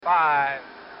5,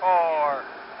 4,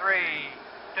 3,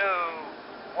 2,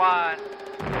 1.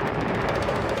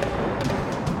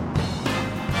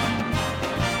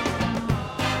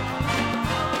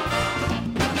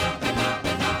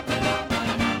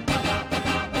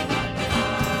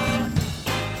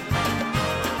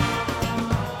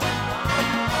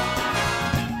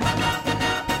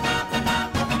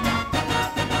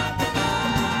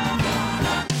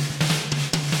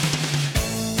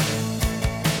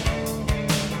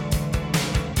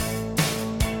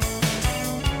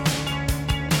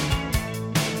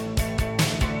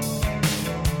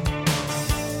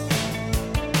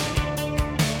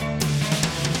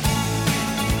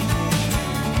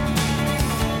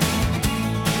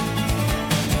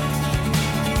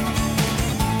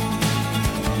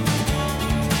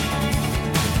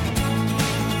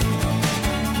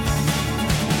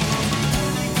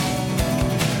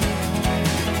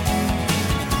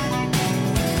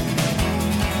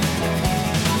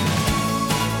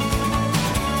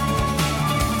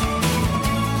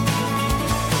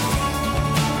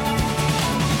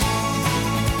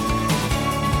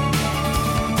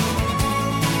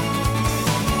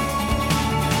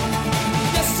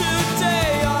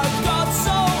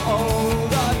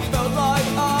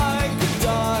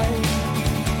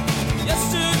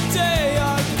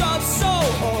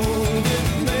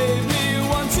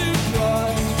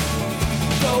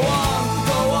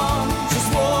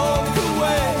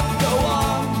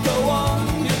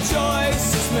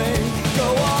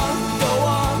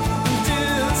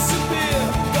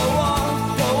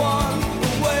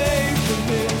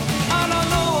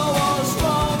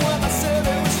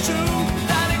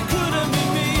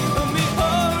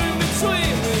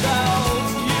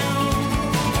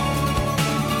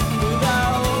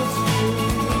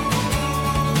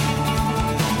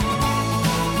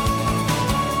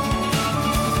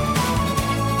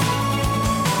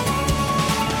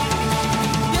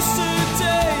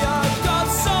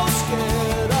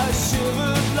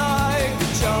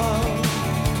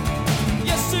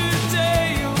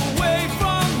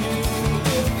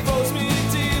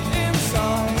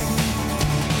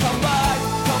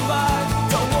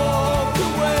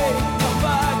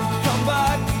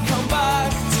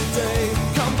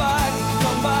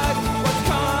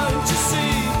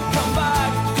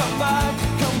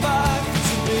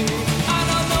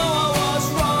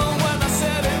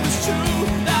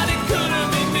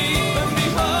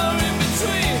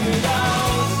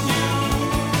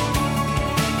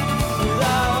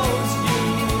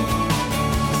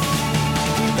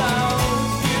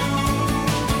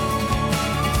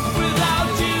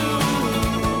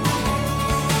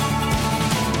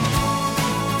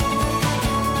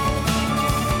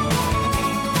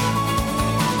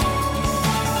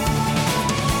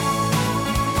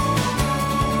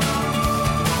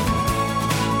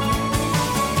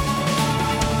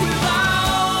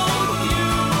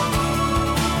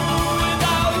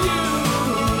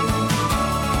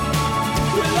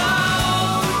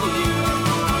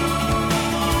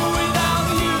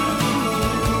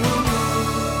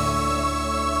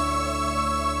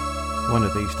 One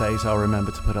of these days I'll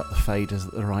remember to put up the faders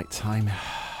at the right time.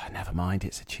 Never mind,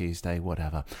 it's a Tuesday,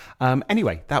 whatever.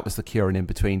 Anyway, that was The Cure and In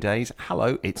Between Days.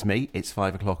 Hello, it's me. It's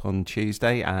 5 o'clock on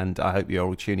Tuesday, and I hope you're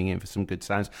all tuning in for some good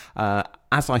sounds.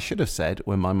 As I should have said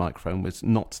when my microphone was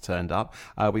not turned up,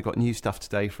 we've got new stuff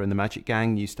today from The Magic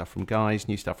Gang, new stuff from Guys,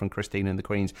 new stuff from Christine and the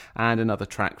Queens, and another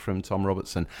track from Tom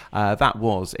Robertson. That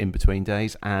was In Between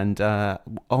Days, and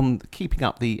on keeping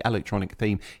up the electronic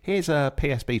theme, here's a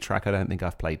PSB track I don't think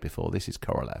I've played before. This is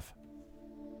Korolev.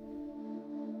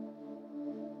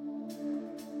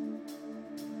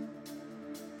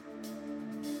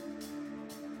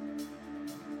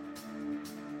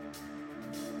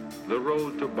 The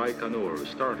road to Baikonur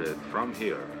started from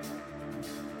here,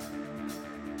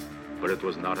 but it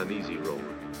was not an easy road.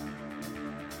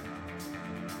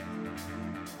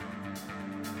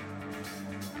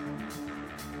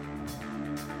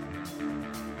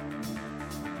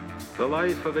 The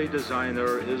life of a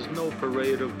designer is no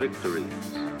parade of victories.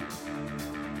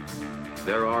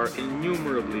 There are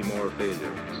innumerably more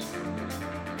failures,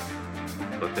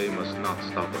 but they must not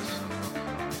stop us.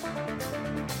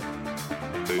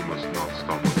 They must not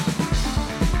stop us.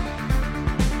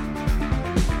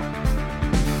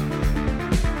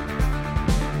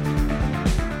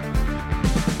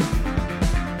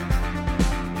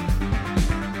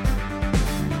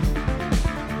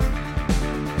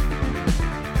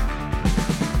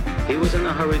 He was in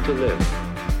a hurry to live,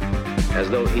 as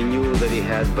though he knew that he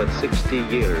had but 60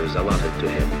 years allotted to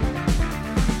him.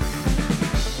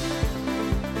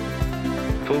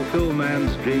 Fulfill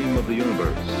man's dream of the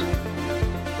universe.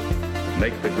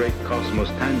 make the great cosmos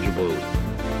tangible.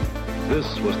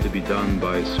 This was to be done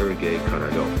by Sergei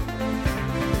Korolyov.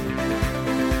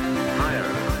 Higher,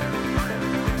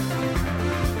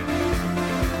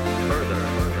 further,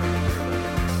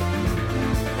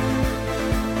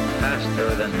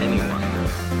 faster than anyone.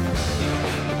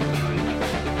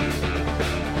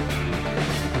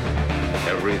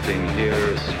 Everything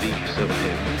here speaks of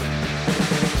him.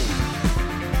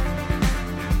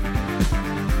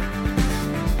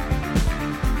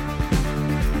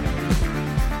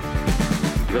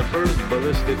 The first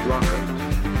ballistic rocket,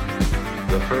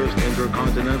 the first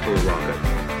intercontinental rocket,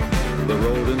 the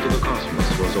road into the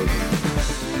cosmos was open.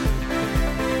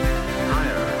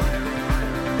 Higher,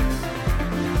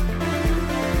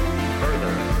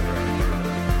 further,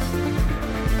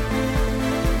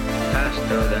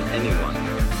 faster than anyone.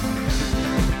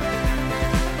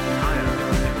 Higher,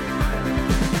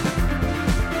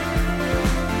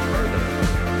 further,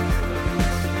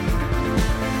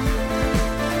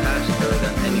 faster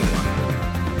than anyone.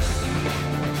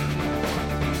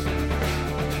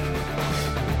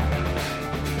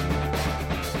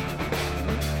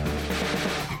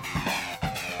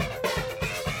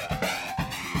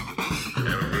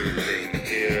 Everything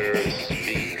here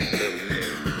speaks of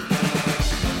him.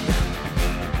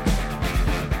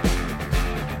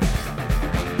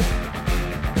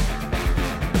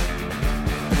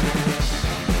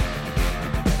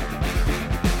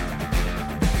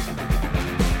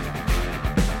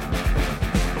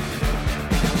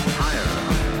 Higher,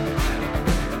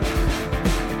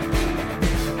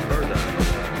 further,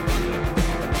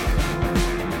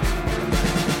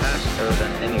 faster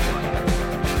than anyone.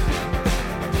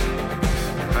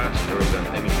 Faster than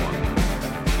anyone.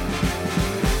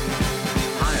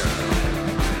 Higher,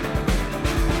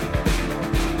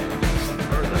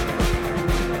 further,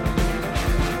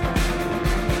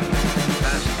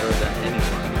 faster than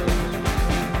anyone.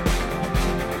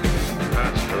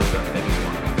 Faster than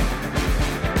anyone.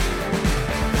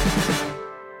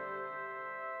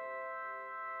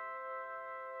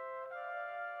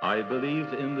 I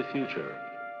believe in the future.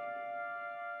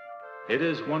 It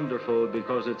is wonderful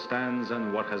because it stands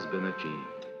on what has been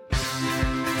achieved.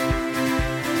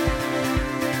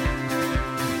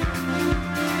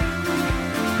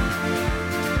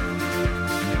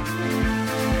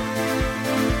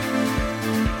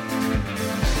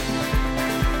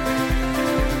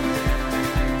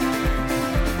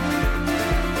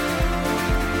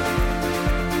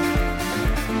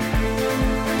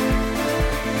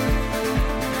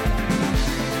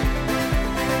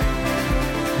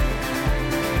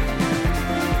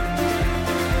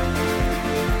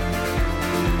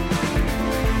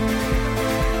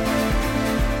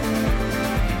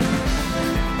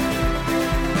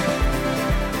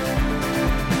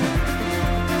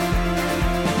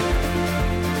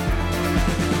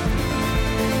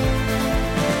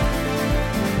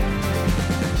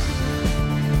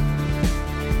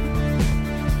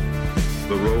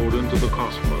 The road into the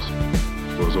cosmos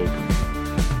was open.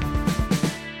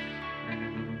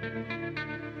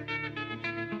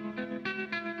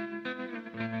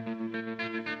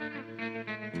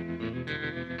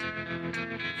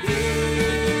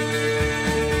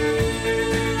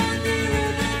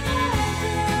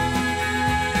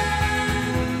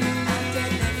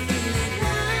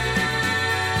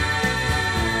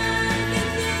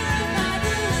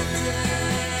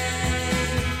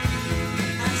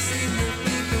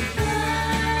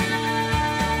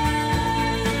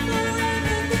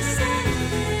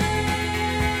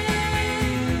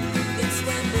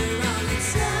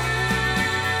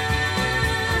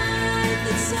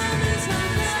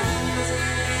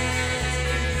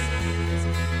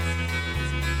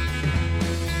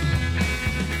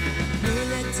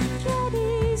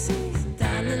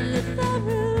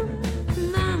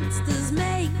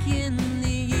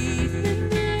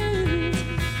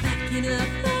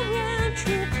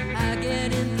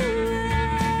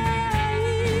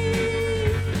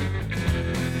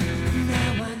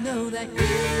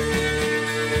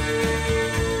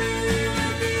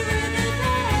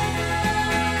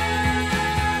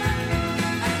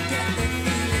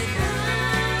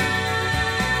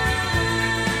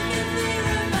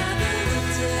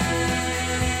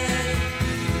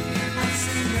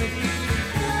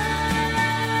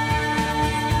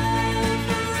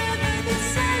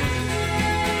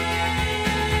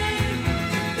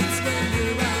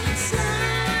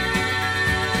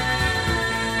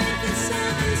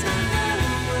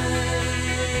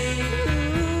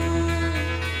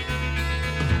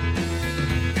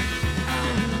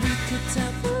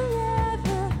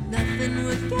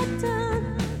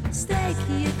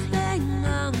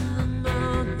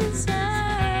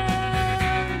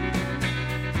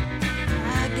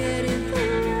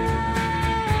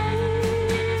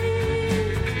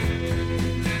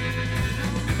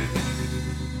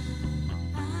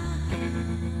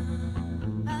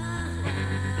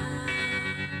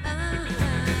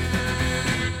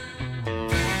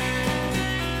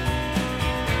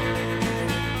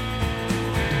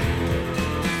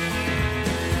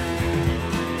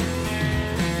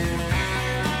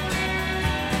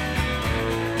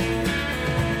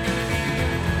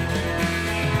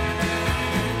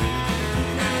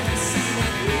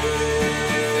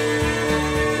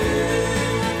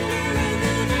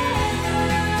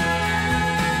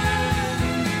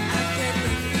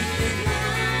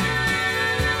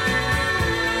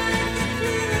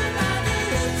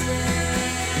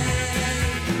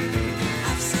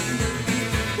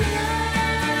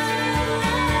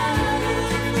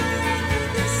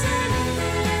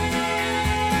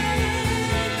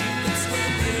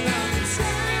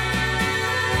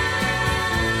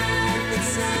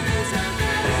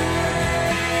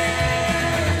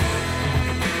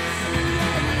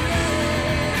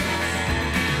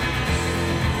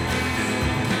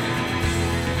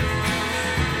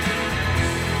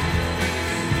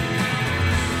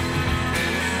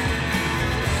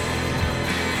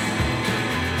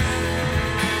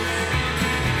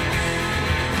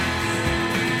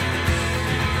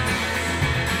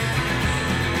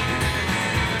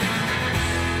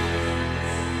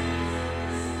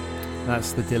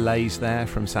 That's the Delays there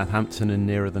from Southampton and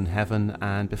Nearer Than Heaven,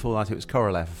 and before that it was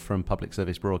Korolev from Public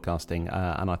Service Broadcasting,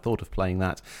 and I thought of playing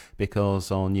that because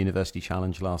on University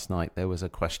Challenge last night there was a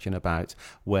question about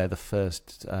where the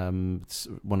first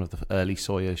one of the early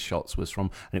Soyuz shots was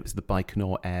from, and it was the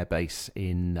Baikonur Air Base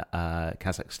in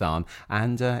Kazakhstan,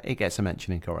 and it gets a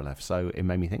mention in Korolev, so it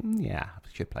made me think, yeah, I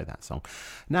should play that song.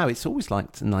 Now, it's always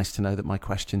nice to know that my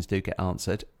questions do get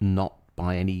answered, not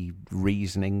by any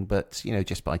reasoning, but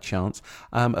just by chance.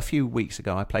 A few weeks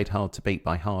ago I played Hard to Beat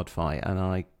by Hard-Fi, and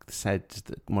I said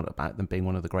what about them being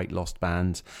one of the great lost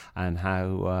bands, and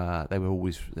how they were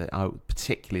always,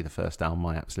 particularly the first album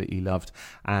I absolutely loved,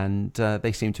 and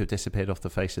they seem to have disappeared off the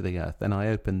face of the earth. Then I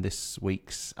opened this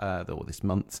week's or this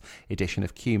month's edition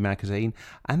of Q magazine,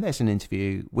 and there's an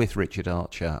interview with Richard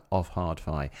Archer of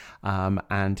Hard-Fi,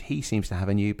 and he seems to have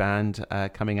a new band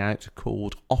coming out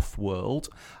called Off-World,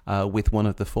 with one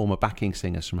of the former backing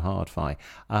singers from Hard-Fi,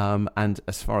 and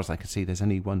as far as I can see there's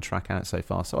only one track out so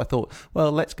far, so I thought,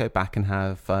 well, let's go back and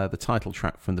have the title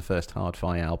track from the first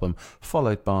Hard-Fi album,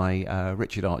 followed by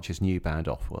Richard Archer's new band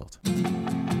Off-World.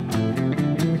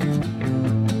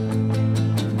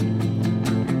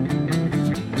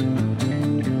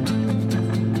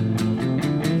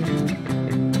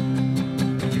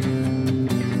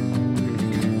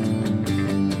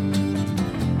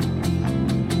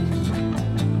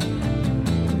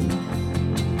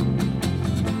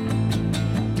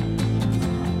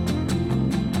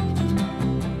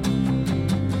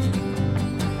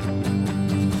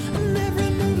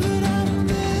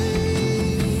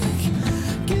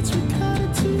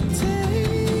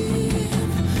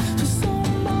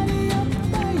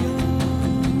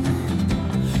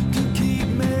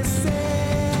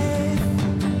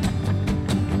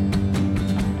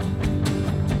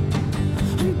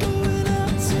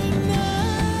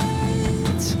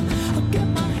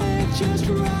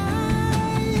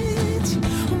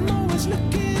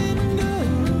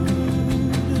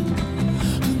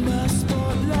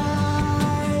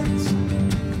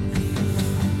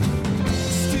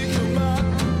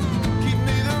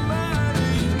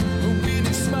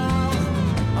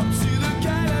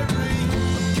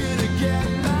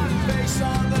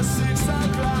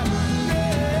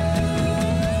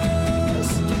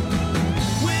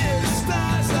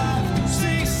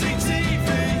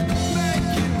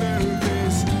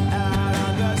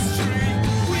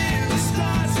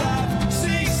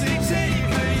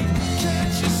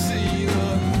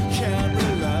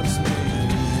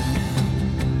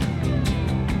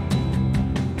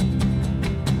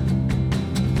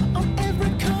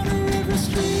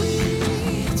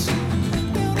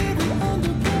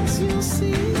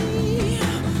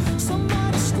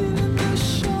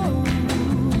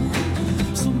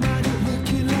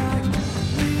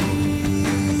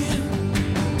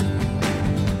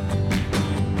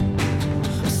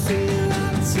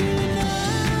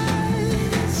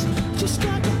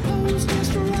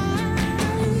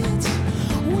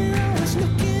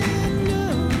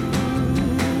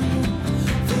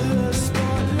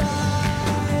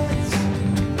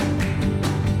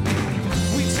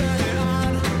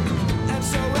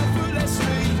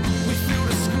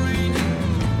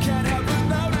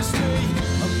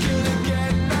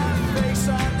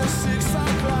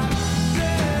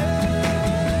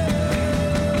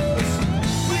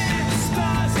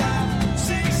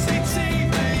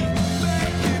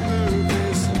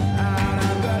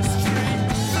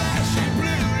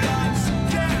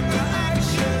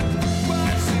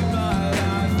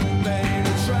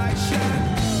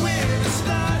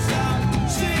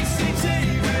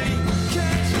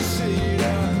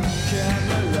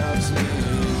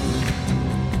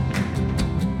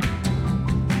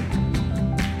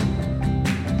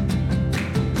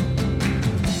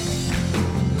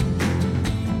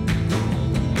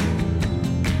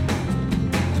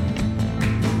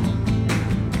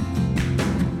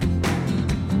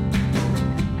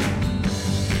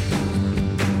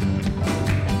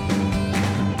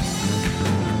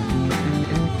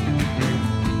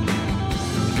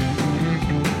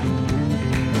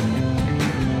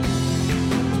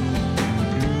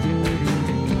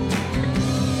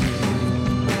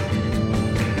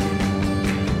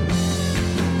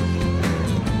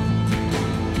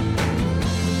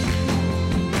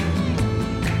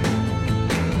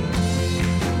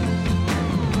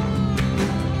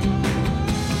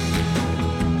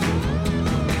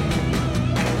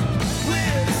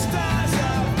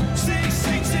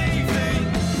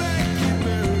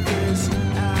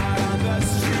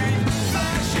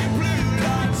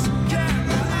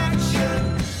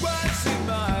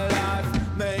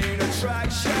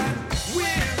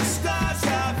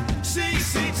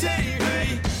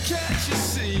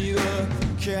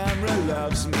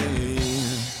 loves me.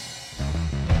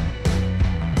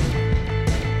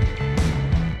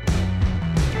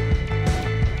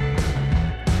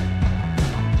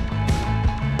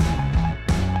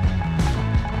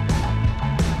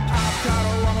 I've got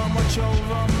a woman watch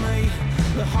over me.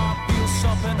 The heart feels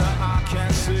something that I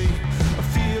can't see. I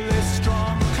feel it's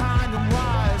strong, kind and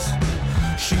wise.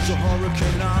 She's a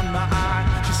hurricane on my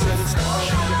eye. She said it's not.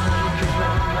 She's a hurricane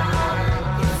on my eye.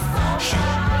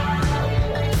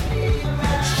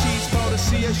 She's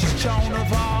Boadicea, she's Joan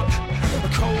of Arc. A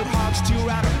cold heart stew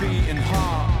out a beating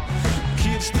heart.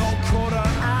 Kids no quarter,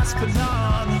 ask for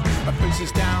none. Her face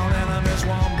is down, enemies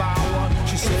one by one.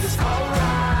 She said it's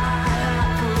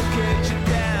alright, we'll get you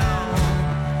down.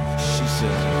 She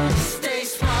said, stay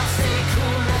smart, stay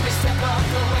cool, every step of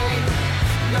the way.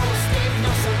 No escape,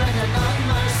 no surrender, no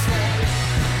mercy.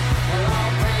 We're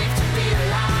all brave to be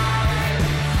alive.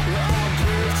 we're all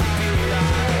brave to be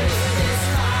alive. This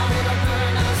fire, it'll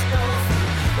burn us both.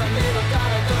 But little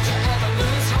daughter, don't you ever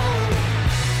lose hope.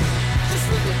 Just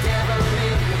look the devil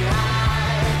in the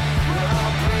eye. We're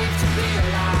all brave to be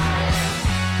alive.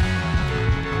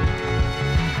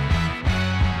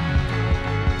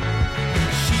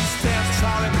 She stands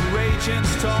tall in the raging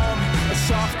storm. A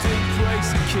soft embrace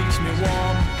that keeps me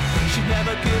warm. She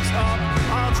never gives up,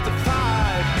 odds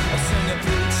defied. I sing it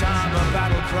through time, a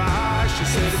battle cry. She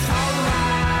said it's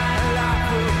alright, life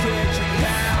will get you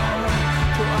down.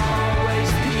 We'll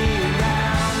always be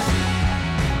around.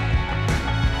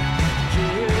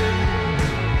 Yeah.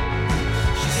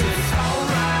 She said it's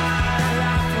alright,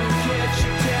 life will get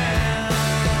you down.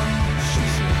 She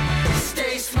said,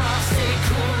 Stay smart, stay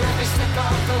cool, every step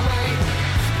of the way.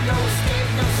 No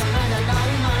escape, no surrender, no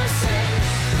mercy.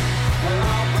 We're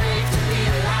all brave to be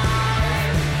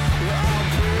alive. we're all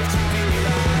brave to be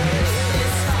alive.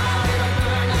 This fire, it'll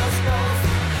burn us both.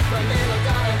 But little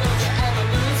daughter, don't you ever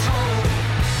lose hope.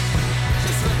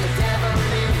 Just look the devil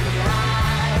in the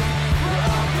eye. We're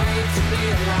all brave to be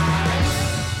alive.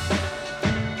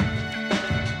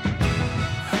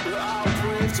 We're all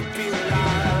brave to be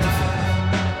alive.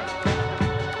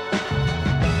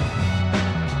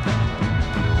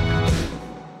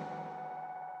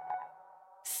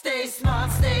 Stay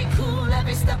smart, stay cool,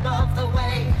 every step of the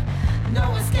way.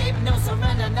 No escape, no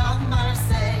surrender, no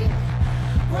mercy.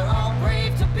 We're all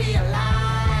brave to be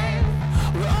alive.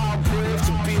 We're all brave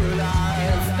to be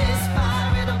alive. This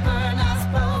fire, it'll burn us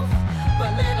both.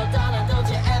 But little daughter, don't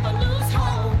you ever lose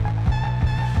hope.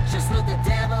 Just look the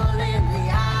devil in the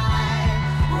eye.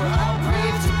 We're all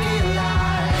brave to be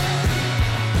alive.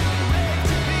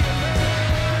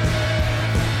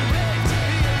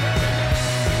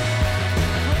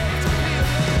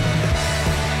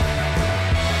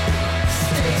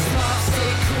 Stay smart,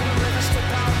 stay cool, every step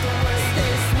out the way.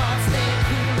 Stay smart, stay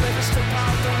cool, every step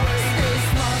out the way. Stay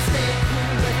smart, stay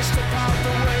cool, every step out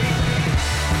the way.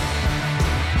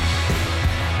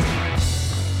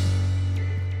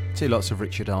 Two lots of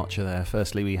Richard Archer there.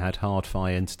 Firstly, we had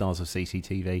Hardfire and Stars of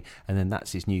CCTV, and then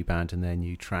that's his new band and their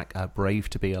new track, Brave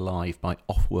to Be Alive by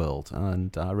Offworld,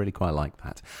 and I really quite like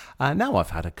that. Now I've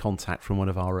had a contact from one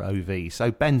of our OVs. So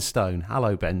Ben Stone,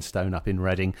 hello Ben Stone up in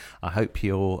Reading. I hope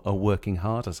you're working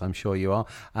hard, as I'm sure you are.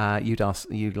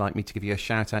 You'd like me to give you a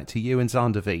shout out to you and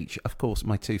Zanderveach, of course,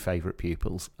 my two favourite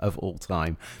pupils of all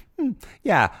time.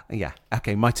 Yeah.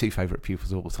 Okay, my two favourite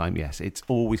pupils of all time, yes. It's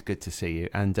always good to see you.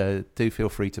 And do feel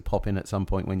free to pop in at some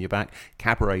point when you're back.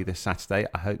 Cabaret this Saturday.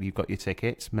 I hope you've got your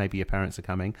tickets. Maybe your parents are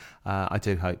coming. I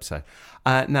do hope so.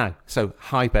 So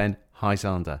hi Ben. Hi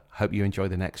Xander. Hope you enjoy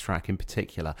the next track in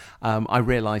particular. I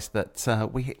realised that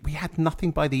we had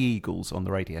nothing by the Eagles on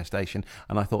the radio station,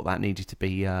 and I thought that needed to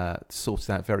be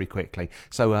sorted out very quickly.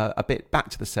 So a bit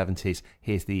back to the 70s.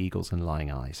 Here's the Eagles and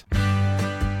Lying Eyes.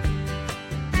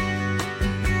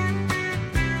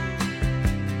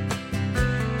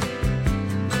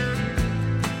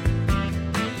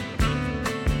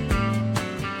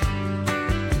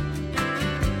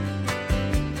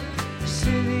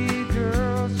 City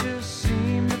girls just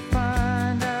seem to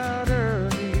find out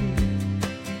early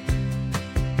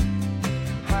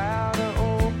how to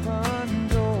open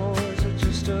doors with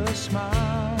just a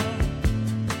smile.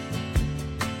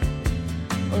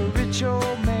 A rich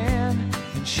old man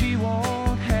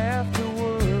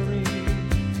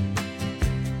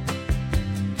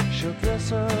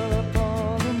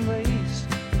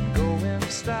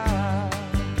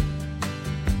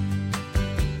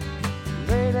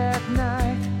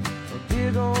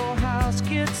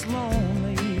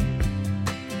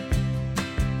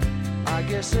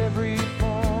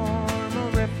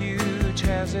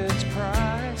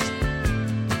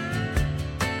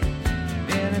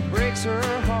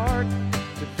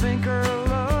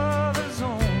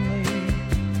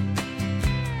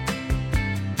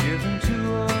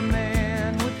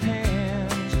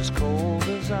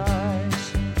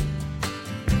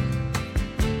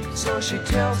So she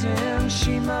tells him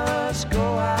she must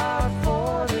go out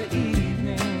for the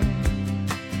evening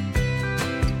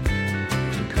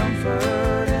to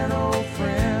comfort an old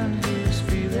friend who's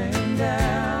feeling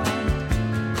down.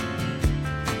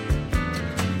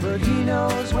 But he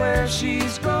knows where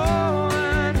she's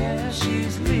going, yeah,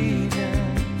 she's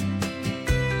leaving.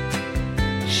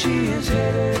 She is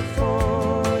headed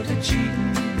for the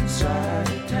cheating side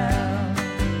of town.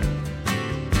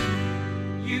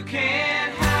 You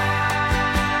can't hide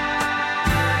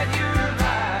your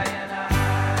lying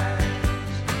eyes,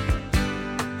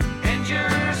 and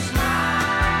your smile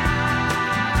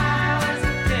is a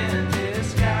thin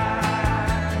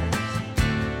disguise.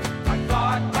 I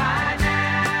thought by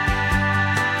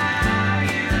now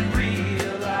you'd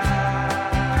realize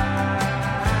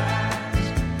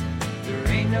there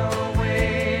ain't no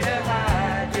way to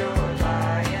hide your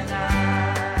lying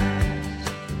eyes.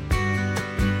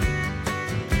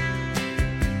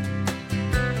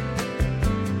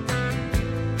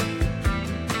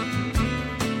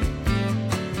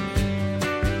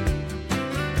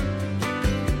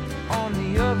 On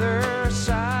the other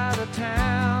side of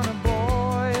town, a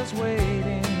boy is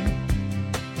waiting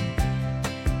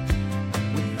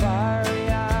with fiery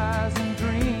eyes and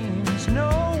dreams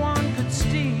no one could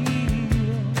steal.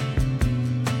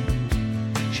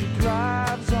 She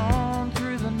drives on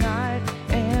through the night,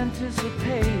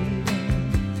 anticipating,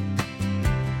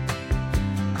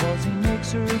 'cause he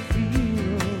makes her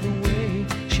feel the way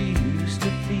she used to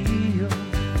feel.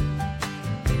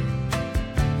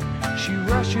 She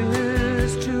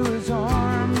rushes to his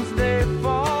arms, they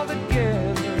fall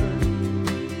together.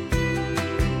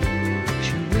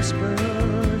 She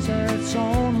whispers that it's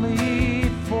only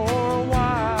for a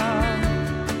while.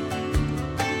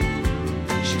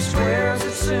 She swears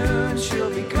that soon she'll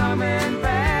be coming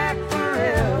back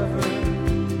forever.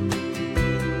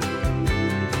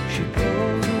 She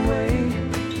goes away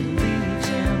and leaves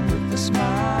him with a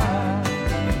smile.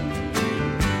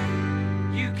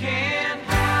 You can't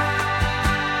hide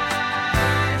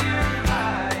your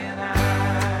lying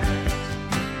eyes,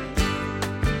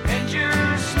 and your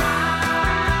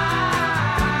smile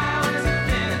is a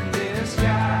thin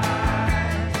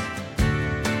disguise.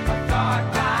 I thought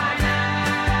by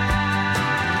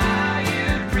now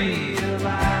you'd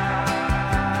realize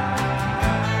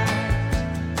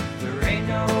there ain't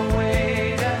no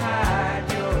way to hide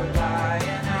your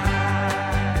lying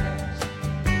eyes.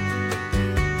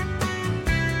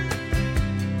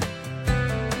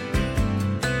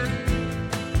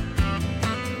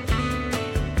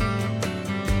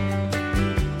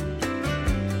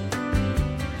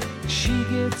 She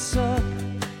gets up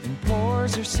and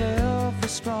pours herself a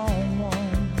strong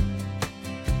one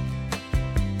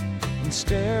and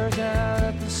stares out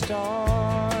at the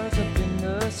stars up in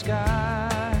the sky.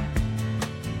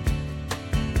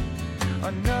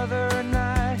 Another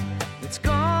night, it's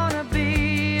gonna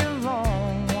be a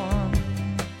long one.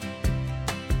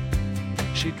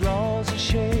 She draws a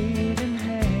shade and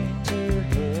hangs her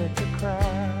head to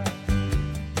cry.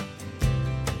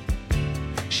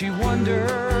 She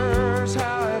wonders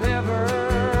how it ever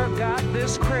got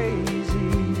this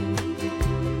crazy.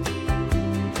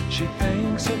 She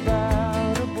thinks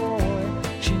about a boy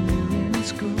she knew in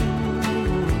school.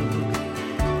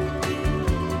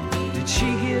 Did she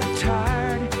get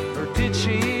tired or did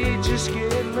she just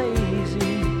get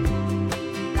lazy?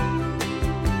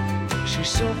 She's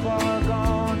so far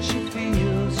gone, she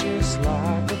feels just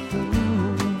like a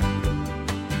fool.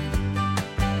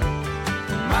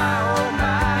 My oh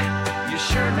my, you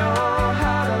sure know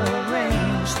how to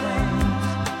arrange things.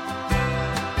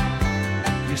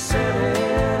 You set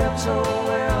it up so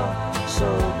well, so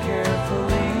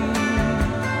carefully.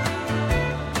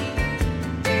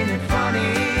 Ain't it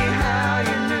funny how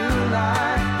your new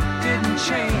life didn't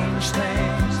change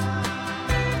things?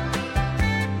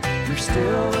 You're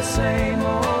still the same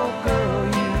old girl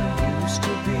you used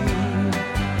to be.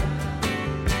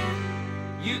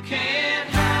 You can't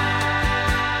hide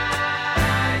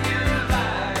your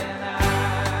lying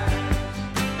eyes,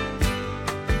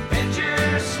 and your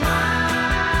smile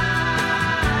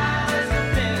is a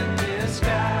thin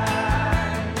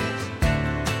disguise.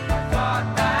 I thought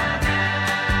by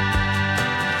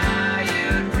now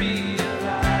you'd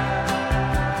realize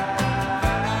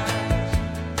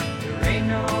there ain't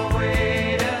no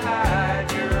way to hide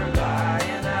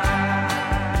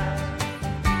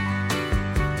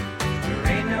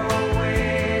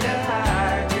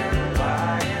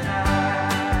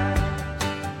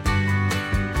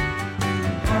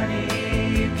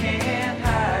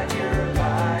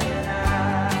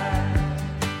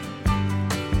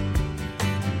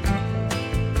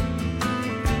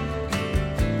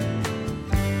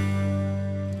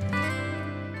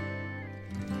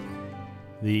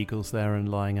The Eagles there and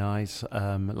Lying Eyes.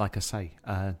 Like I say,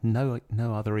 no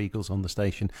other Eagles on the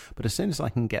station. But as soon as I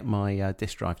can get my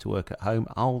disk drive to work at home,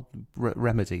 I'll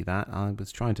remedy that. I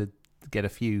was trying to get a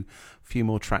few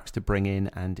more tracks to bring in,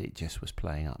 and it just was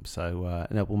playing up. So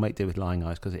no, we'll make do with Lying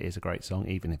Eyes because it is a great song,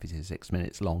 even if it is 6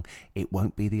 minutes long. It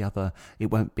won't be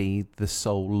the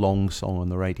sole long song on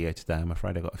the radio today. I'm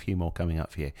afraid I've got a few more coming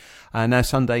up for you. Now,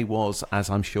 Sunday was,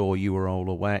 as I'm sure you were all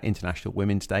aware, International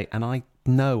Women's Day, and I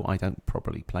know I don't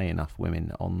probably play enough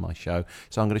women on my show,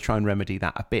 so I'm going to try and remedy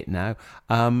that a bit now.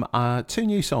 2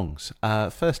 new songs.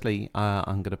 Firstly,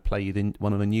 I'm going to play you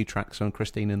one of the new tracks from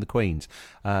Christine and the Queens.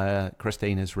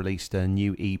 Christine has released a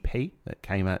new EP that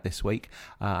came out this week,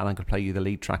 and I'm going to play you the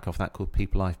lead track off that called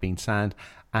People I've Been Sad.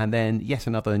 And then yet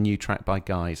another new track by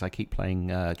Guys. I keep playing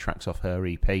tracks off her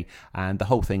EP, and the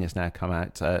whole thing has now come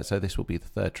out, so this will be the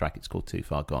 3rd track. It's called Too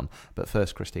Far Gone. But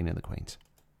first, Christine and the Queens.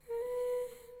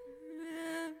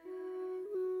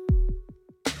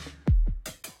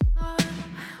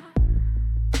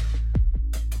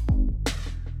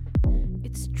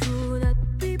 It's true that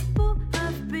people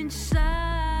have been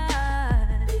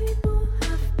sad. People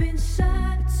have been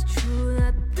sad. It's true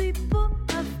that people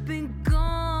have been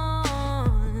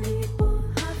gone. People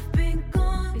have been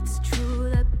gone. It's true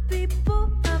that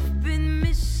people have been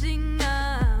missing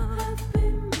out. Have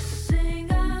been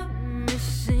missing out.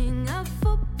 Missing out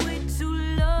for way too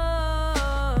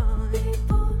long.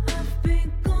 People have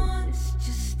been gone. It's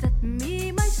just that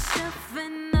me, myself,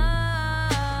 and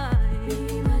I.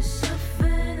 Me, myself,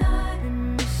 and I.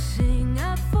 Been missing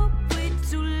out for way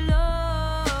too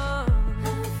long.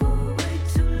 For way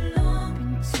too long.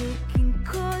 Been taking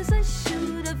calls I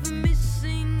should have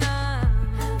missing out.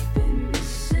 Have been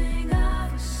missing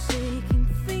out. Forsaking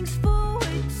things for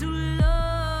way too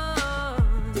long.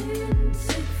 Didn't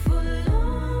take for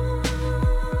long.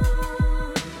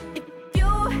 If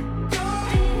you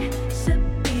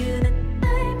disappear, then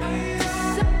I'm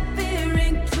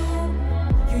disappearing too.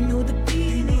 You know the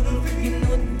feeling, you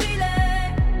know the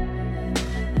feeling.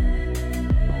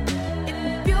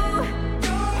 If you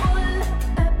fall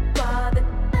apart, then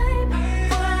I'm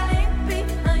falling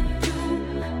behind you.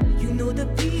 You know the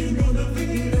feeling, you know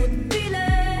the feeling.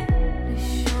 Les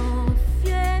gens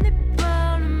reviennent et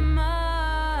parlent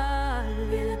mal.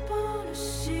 Ils parlent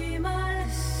si mal.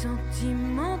 Des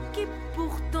sentiments qui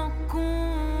pourtant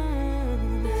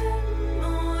comptent.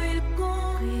 Tellement ils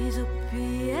comptent. Pris au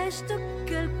piège de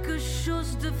quelque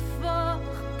chose de fort.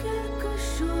 Quelque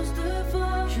chose de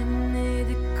fort. Je n'ai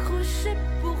décroché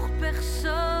pour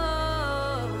personne.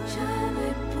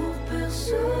 Jamais pour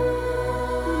personne.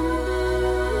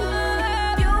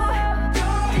 You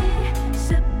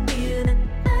disappear and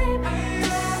I'm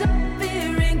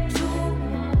disappearing too.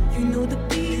 You know the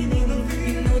feeling,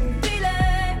 you know the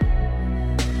feeling.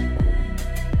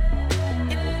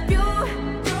 If you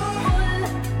fall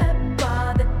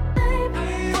apart, then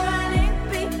I'm falling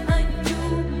behind you.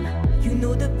 You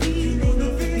know the feeling, you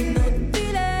know the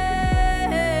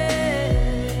feeling.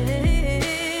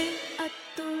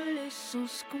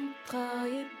 Adolescence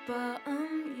contrariée par un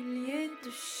millier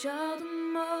de chars de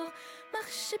mort.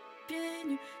 Marcher pieds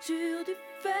nus sur du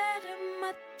fer et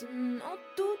maintenant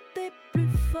tout est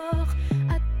plus fort.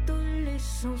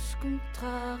 Adolescence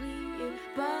contrariée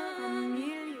par un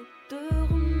millier de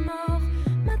remords.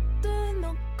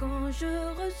 Maintenant quand je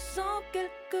ressens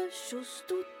quelque chose,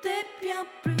 tout est bien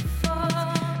plus fort.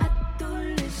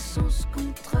 Adolescence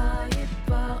contrariée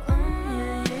par un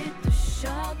millier de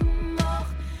chars de mort.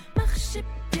 Marcher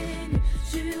pieds nus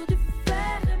sur du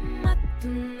fer et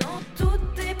maintenant tout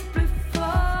est plus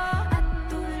fort.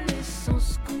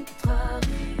 Adolescence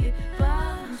contrariée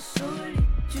par une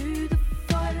solitude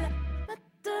folle.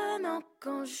 Maintenant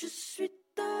quand je suis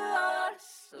dehors, le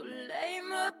soleil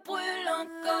me brûle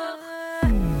encore.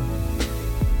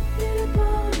 Il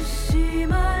parle si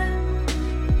mal.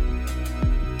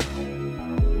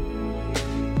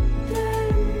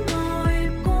 Tellement il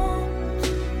compte.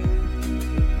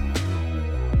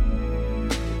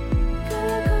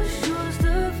 Quelque chose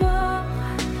de fort.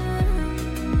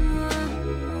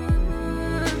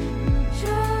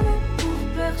 Jamais pour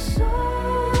personne.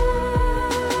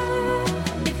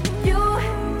 If you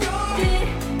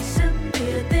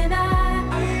disappear, then I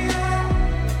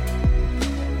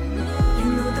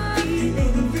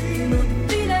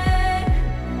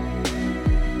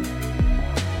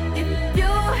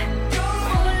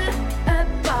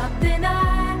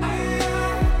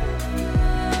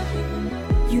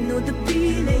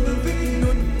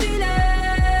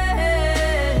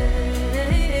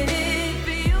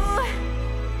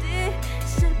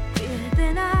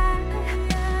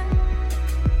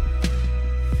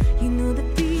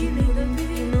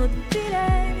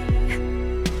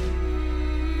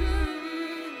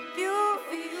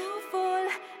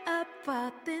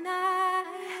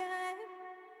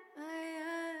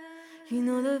You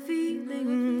know the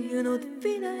feeling, you know the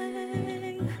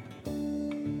feeling.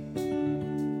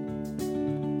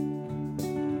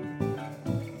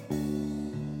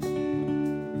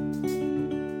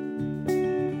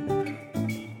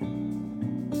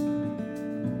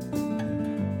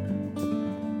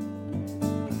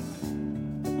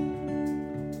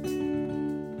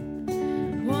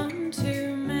 One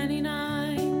too many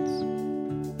nights,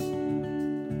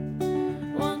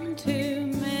 one too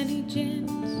many gins,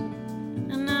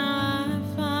 and now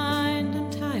I find I'm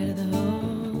tired of the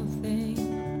whole thing.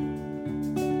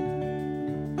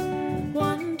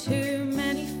 One too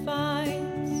many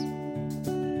fights,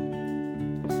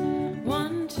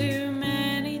 one too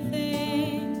many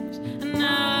things, and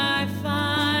now I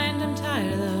find I'm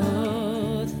tired of the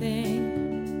whole thing.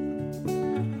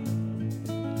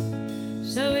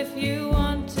 So if you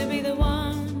want to be the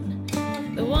one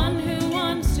who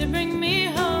wants to bring me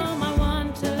home, I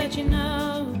want to let you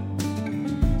know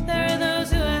there are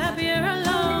those who are happier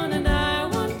alone, and I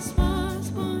once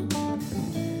was one,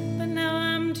 but now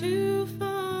I'm too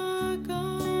far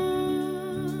gone.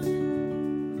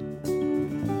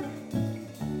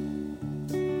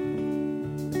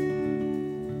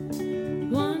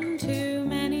 One too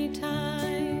many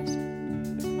ties,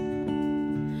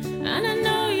 and I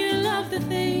know you love the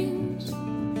things,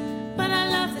 but I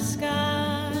love the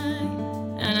sky,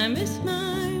 and I miss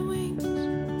my wings.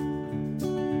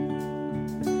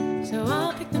 So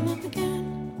I'll pick them up again.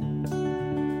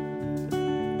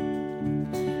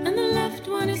 And the left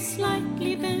one is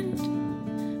slightly bent,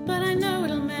 but I know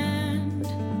it'll mend,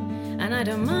 and I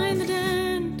don't mind the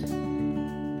dent.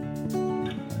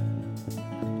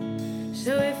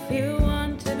 So if you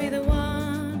want to be the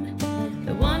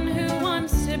one who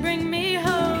wants to bring me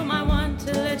home, I want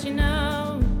to let you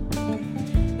know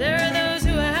there are those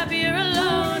who are happier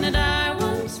alone, and I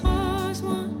once was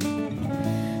one,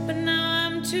 but now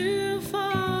I'm too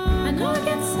far. I know it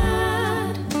gets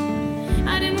sad,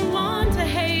 I didn't want to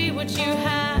hate what you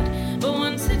had, but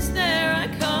once it's there I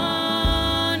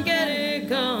can't get it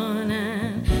gone.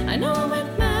 And I know I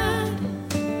went mad,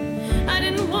 I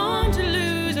didn't want to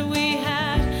lose what we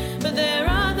had, but there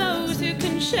are those who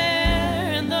can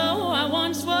share, and though I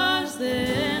once was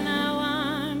there, now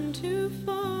I'm too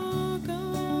far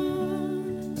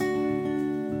gone.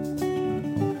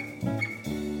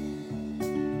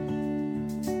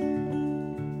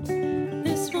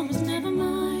 This one was never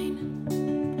mine,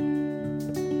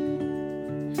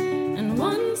 and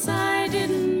once I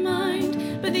didn't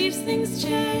mind, but these things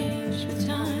change with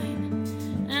time,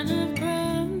 and I've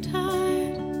grown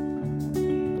tired,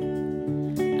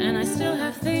 and I still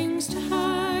have things to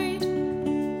hide.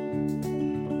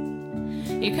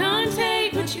 You can't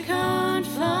take what you can't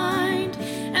find,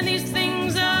 and these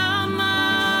things are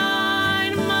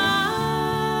mine, mine.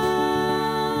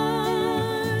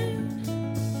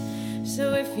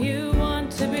 So if you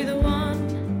want to be the one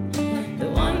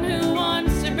who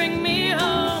wants to bring me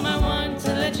home, I want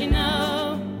to let you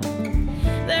know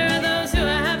there are those who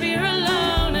are happier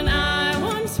alone, and I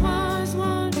once was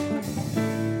one,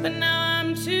 but now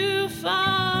I'm too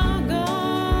far gone.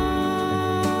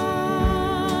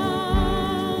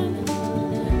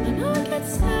 I know it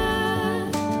gets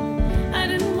sad, I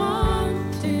didn't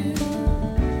want to,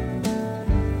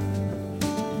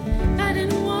 I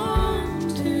didn't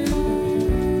want to.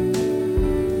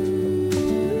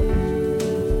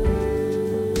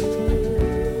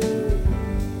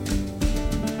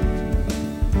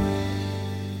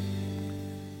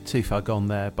 Too Far Gone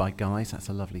there by Guys. That's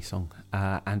a lovely song.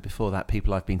 And before that,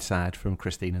 People I've Been Sad from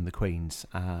Christine and the Queens.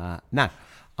 Now,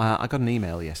 I got an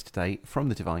email yesterday from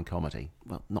the Divine Comedy.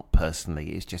 Well, not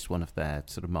personally, it's just one of their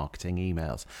sort of marketing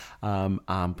emails.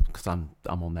 Because I'm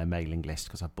on their mailing list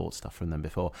because I've bought stuff from them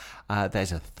before.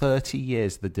 There's a 30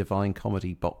 years the Divine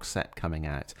Comedy box set coming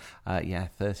out.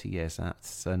 30 years.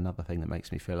 That's another thing that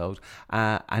makes me feel old.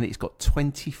 And it's got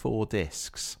 24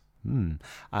 discs.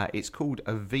 It's called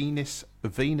A Venus,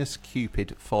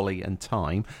 Cupid, Folly and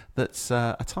Time. That's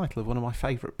a title of one of my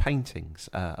favourite paintings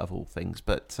of all things.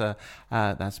 But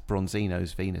that's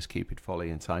Bronzino's Venus, Cupid,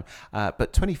 Folly and Time.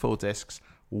 But 24 discs,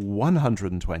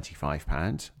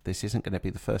 £125. This isn't going to be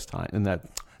the first time. No,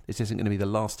 this isn't going to be the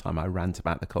last time I rant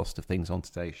about the cost of things on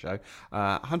today's show.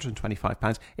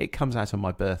 £125. It comes out on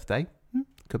my birthday.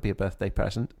 Could be a birthday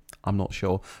present. I'm not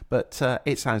sure. But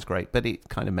it sounds great. But it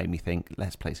kind of made me think,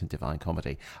 let's play some Divine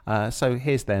Comedy. So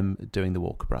here's them doing the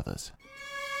Walker Brothers.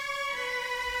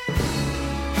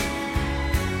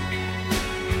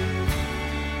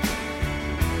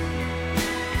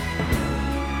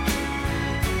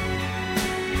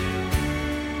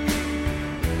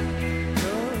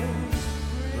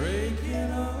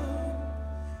 Breaking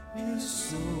up these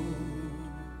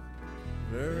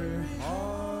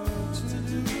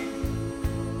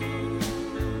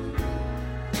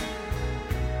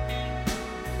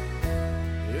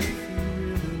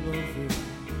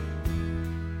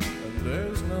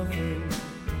there's nothing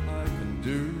I can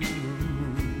do.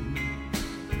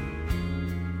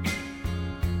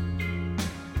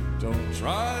 Don't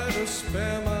try to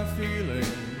spare my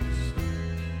feelings,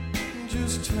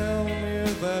 just tell me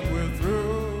that we're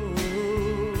through.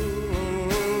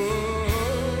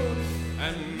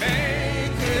 And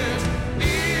make it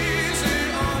easy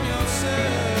on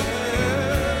yourself.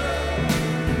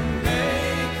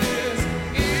 Make it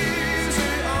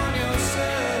easy on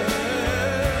yourself.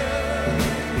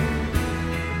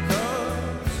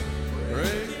 'Cause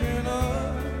breaking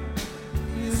up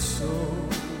is so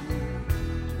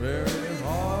very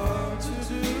hard to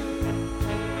do.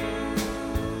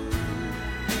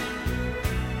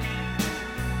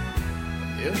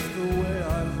 If the way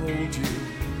I hold you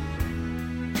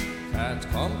can't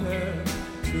compare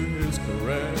to his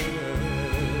caress,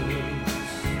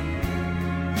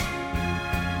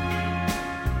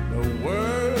 no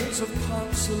words of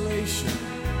consolation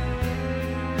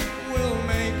will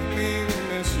make me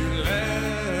miss you less.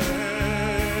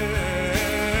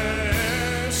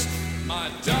 My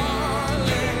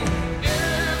darling,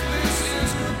 if this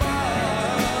is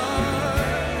goodbye,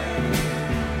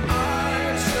 I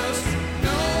just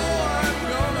know I'm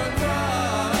gonna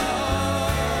cry.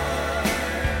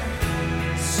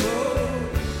 So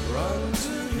run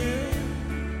to him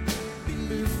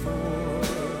before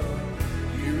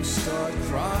you start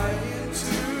crying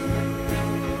too.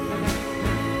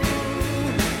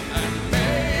 And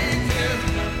make it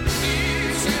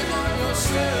easy on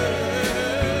yourself.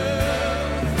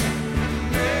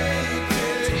 Make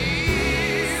it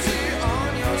easy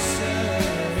on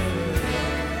yourself.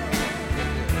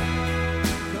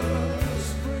 'Cause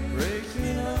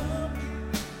breaking up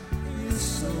is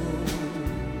so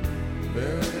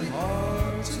very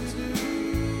hard to do.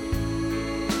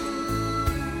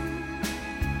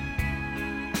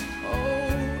 Oh,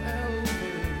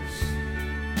 Elvis,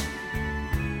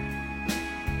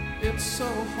 it's so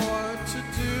hard to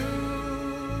do.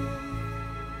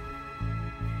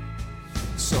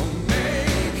 So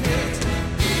make it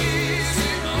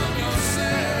easy on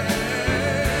yourself.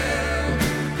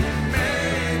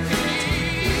 Make it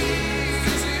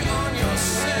easy on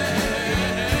yourself.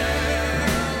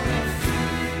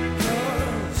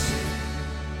 'Cause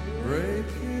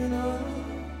breaking up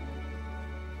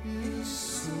is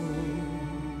so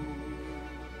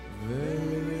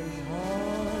very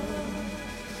hard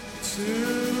to do.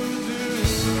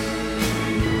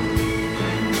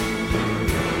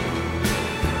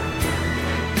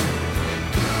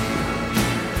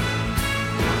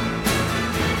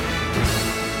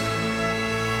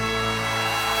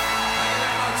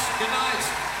 Good night.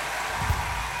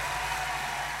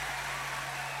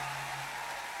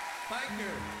 Thank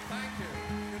you. Thank you.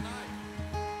 Good night.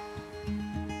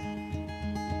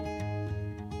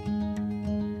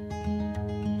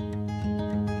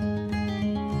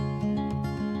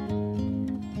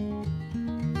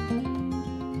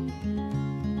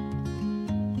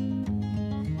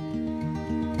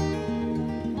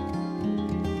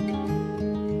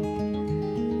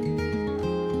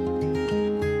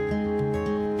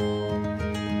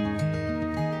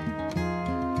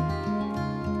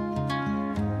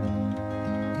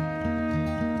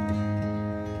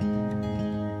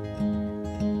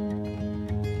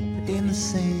 In the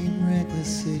same reckless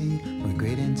city where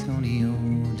great Antonio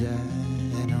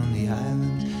died, on the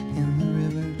island, in the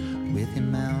river, with a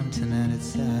mountain at its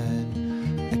side,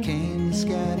 I came to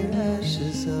scatter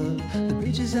ashes of the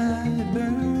bridges I had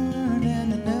burned,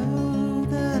 and to know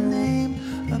the name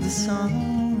of the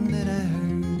song that I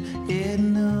heard. Yeah,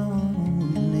 know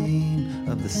the name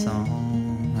of the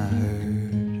song I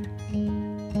heard.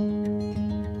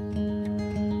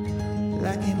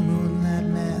 Like a moonlight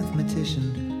mathematician,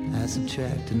 I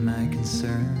subtracted my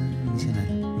concerns, and I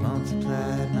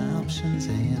multiplied my options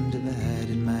and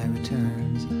divided my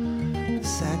returns.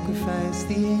 Sacrificed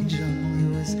the angel who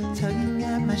was tugging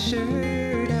at my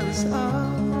shirt. I was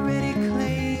already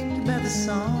claimed by the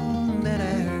song that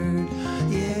I heard.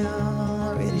 Yeah,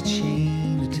 already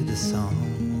chained to the song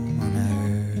I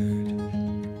heard.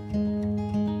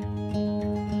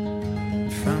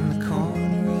 From the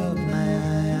corner of my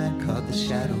eye, I caught the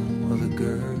shadow of a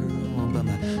girl, but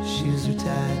my shoes were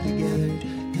tied together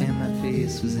and my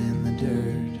face was in the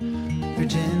dirt. Her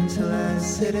gentle eyes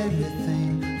said everything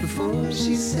before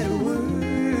she said a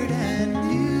word. I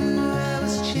knew I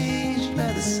was changed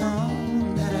by the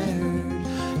song that I heard.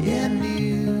 Yeah, I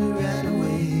knew right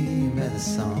away by the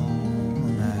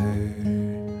song I heard.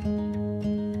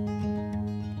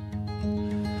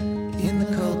 In the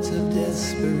cult of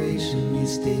desperation, we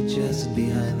stayed just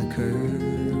behind the curve.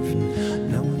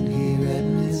 No one here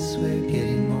admits we're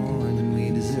getting more than we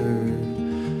deserve.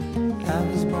 I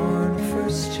was born a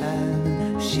first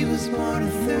child, she was born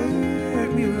a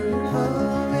third. We were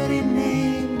already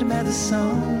named by the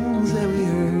songs that we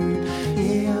heard.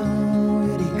 Yeah,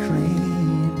 already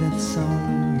claimed by the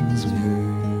songs we heard.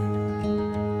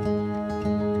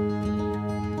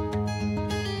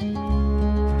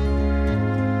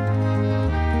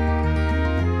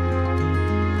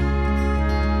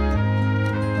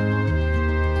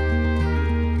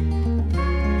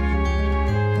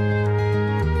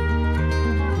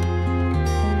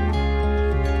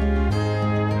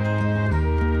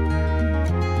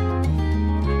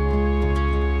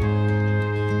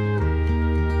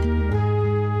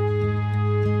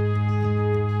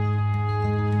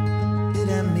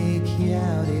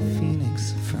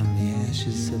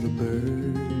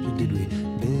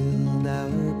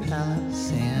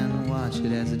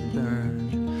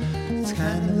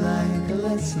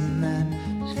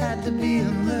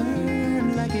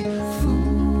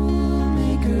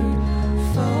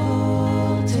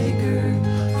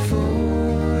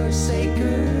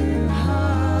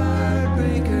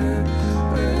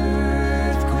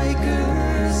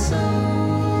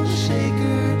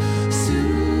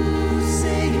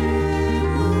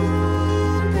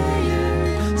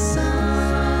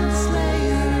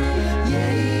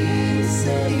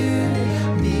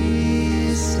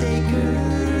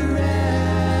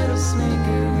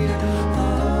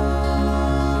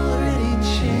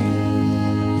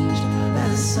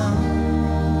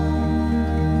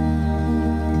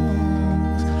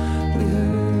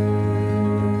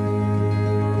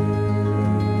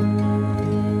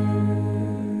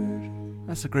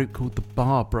 A group called the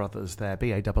Bar Brothers there,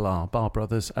 B-A-R-R, Bar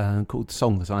Brothers, called The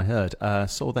Song That I Heard.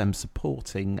 Saw them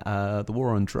supporting the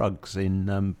war on drugs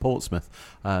in Portsmouth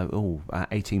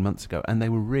 18 months ago, and they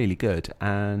were really good.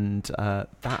 And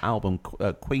that album,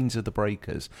 Queens of the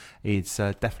Breakers, is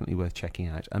definitely worth checking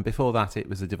out. And before that, it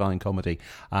was a Divine Comedy,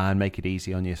 and Make It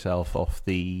Easy on Yourself off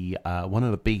the one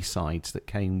of the B-sides that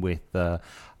came with the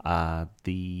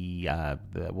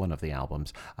one of the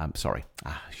albums. Sorry,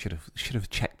 should have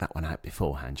checked that one out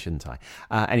beforehand, shouldn't I?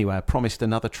 Anyway, I promised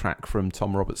another track from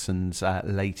Tom Robertson's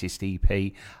latest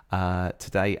EP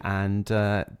today, and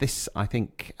this, I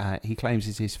think, he claims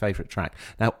is his favourite track.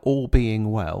 Now, all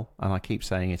being well, and I keep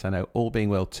saying it, I know, all being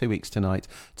well, 2 weeks tonight,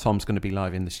 Tom's going to be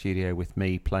live in the studio with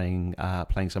me playing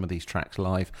some of these tracks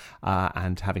live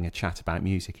and having a chat about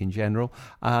music in general.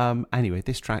 Anyway,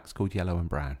 this track's called Yellow and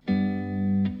Brown.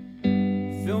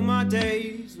 Fill my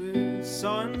days with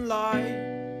sunlight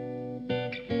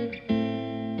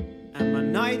and my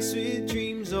nights with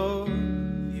dreams of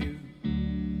you,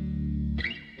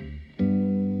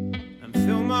 and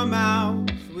fill my mouth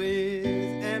with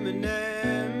M&M's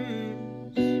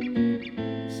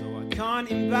so I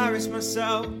can't embarrass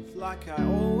myself like I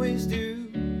always do,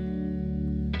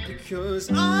 because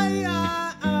I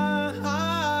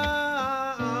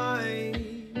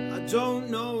don't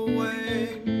know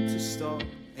when to stop,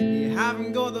 and you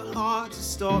haven't got the heart to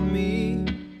stop me.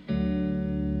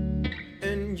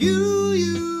 And you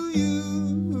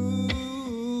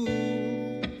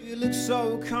look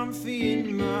so comfy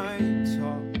in my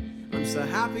top. I'm so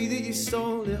happy that you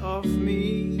stole it off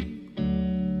me.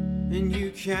 And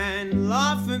you can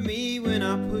laugh at me when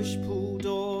I pull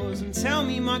doors and tell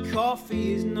me my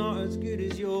coffee is not as good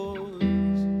as yours,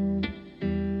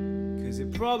 'cause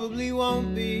it probably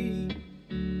won't be.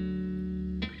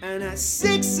 And at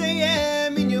 6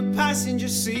 a.m. in your passenger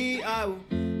seat, I will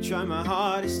try my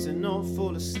hardest to not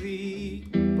fall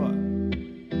asleep. But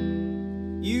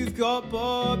you've got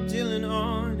Bob Dylan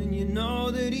on, and you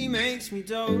know that he makes me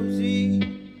dozy.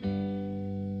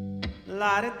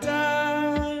 La da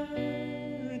da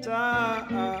da.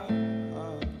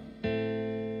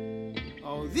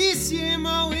 Oh, this year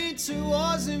my winter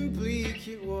wasn't bleak,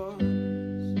 it was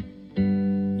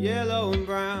yellow and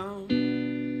brown.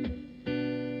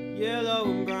 Yellow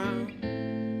and brown.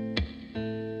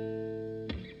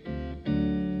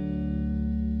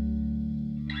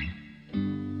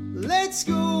 Let's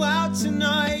go out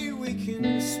tonight, we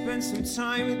can spend some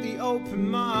time at the open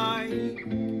mic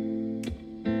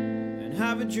and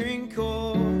have a drink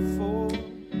or four.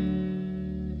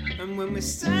 And when we're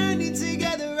standing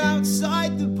together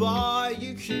outside the bar,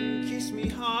 you can kiss me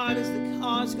hard as the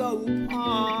cars go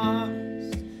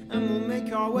past, and we'll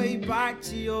make our way back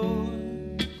to yours.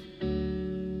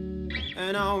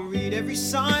 And I'll read every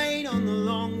sign on the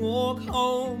long walk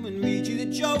home and read you the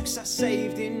jokes I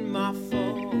saved in my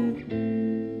phone.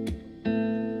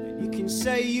 And you can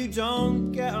say you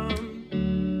don't get them,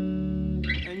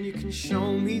 and you can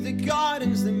show me the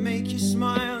gardens that make you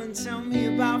smile, and tell me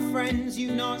about friends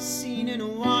you've not seen in a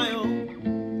while,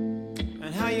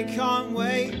 and how you can't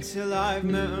wait till I've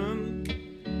met 'em.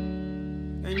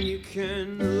 And you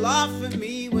can laugh at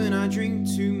me when I drink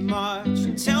too much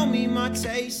and tell me my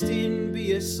taste in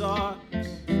beer sucks.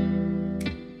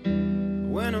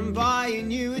 When I'm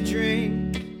buying you a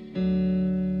drink,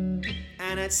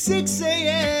 and at 6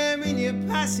 a.m. in your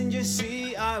passenger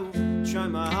seat, I will try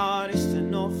my hardest to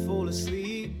not fall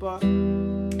asleep. But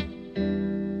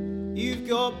you've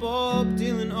got Bob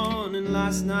Dylan on, and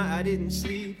last night I didn't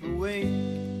sleep a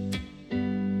wink.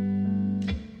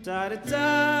 Da da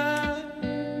da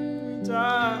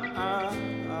da.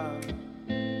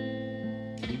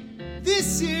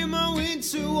 This year my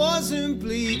winter wasn't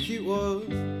bleak, it was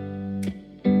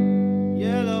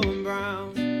yellow and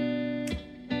brown,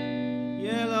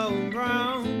 yellow and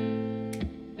brown.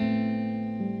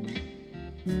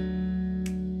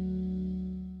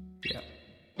 Yeah.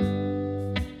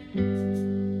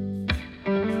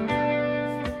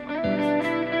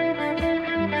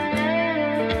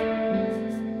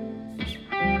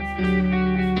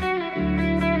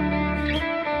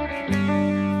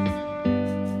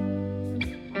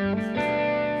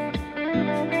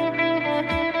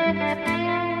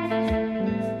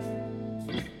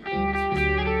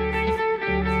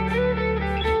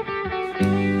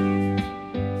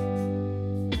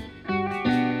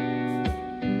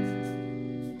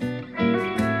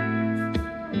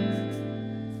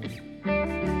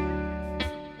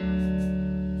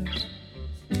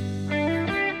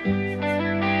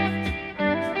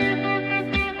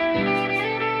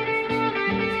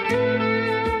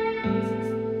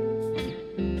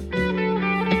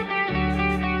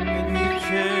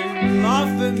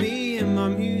 Me and my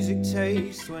music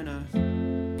taste when I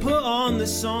put on the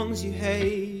songs you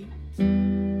hate,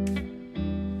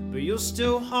 but you'll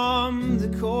still hum the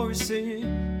choruses.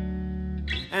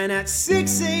 And at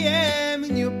 6 a.m.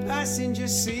 in your passenger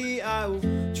seat, I will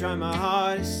try my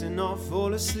hardest to not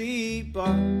fall asleep.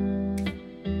 But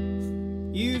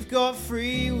you've got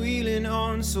freewheeling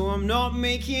on, so I'm not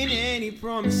making any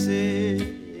promises.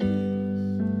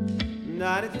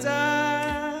 Da da da.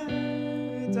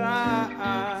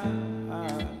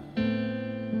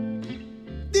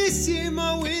 This year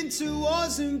my winter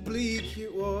wasn't bleak,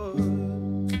 it was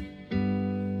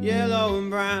yellow and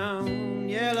brown,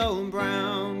 yellow and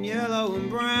brown, yellow and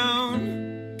brown.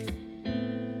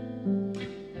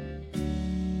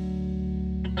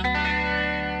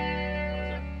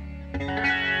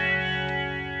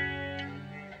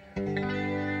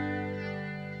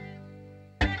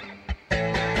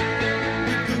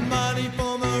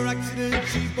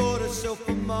 She bought herself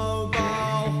a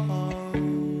mobile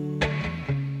home,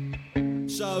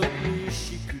 so at least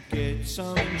she could get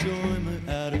some enjoyment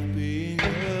out of being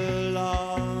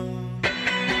alone.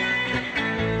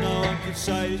 No one could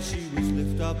say that she was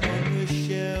left up on the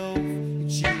shelf,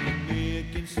 that she and me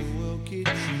against the world, kid,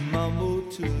 she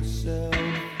mumbled to herself.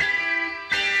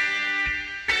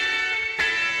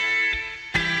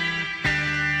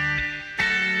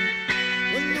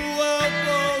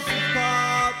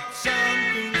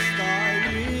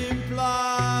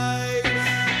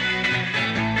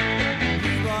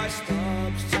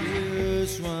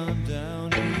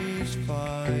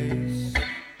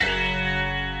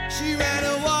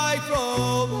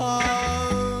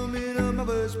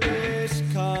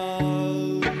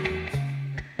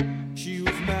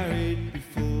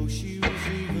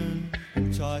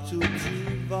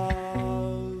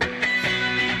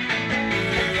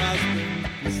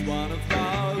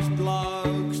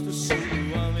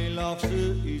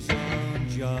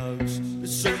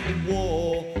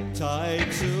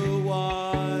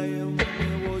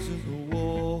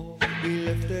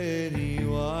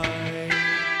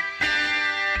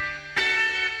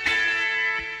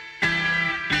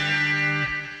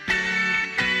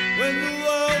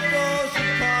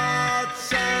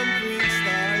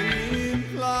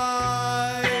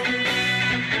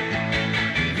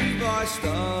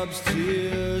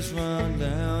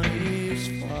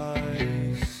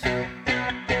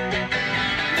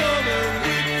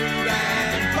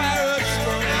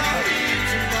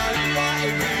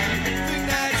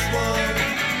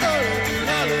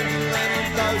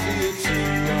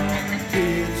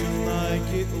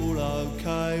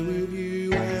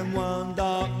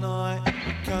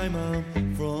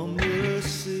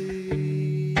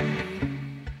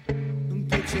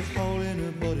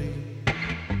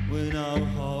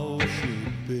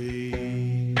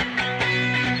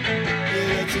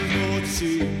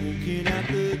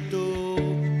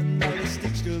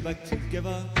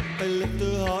 Together, they left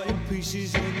her heart in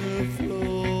pieces on the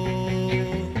floor.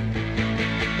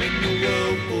 When the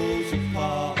world falls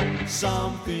apart,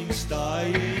 something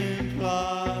stay in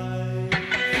place.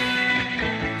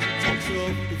 She takes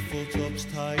off the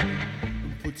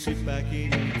puts it back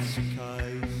in its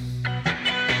case.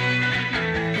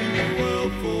 When the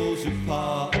world falls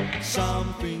apart,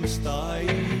 something stays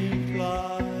in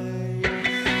place.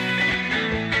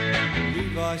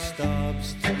 Levi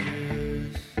Stubbs tears.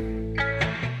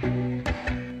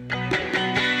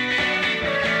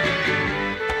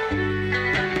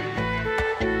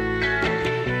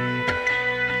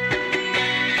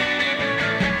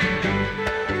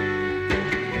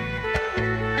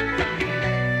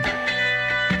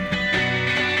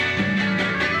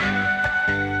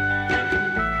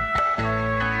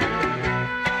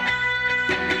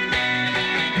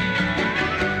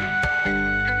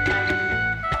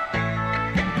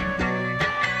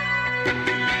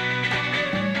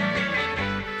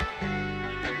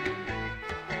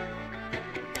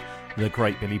 The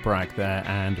great Billy Bragg there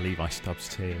and Levi Stubbs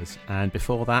Tears. And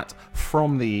before that,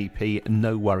 from the EP,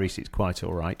 No Worries, It's Quite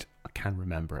Alright. I can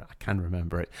remember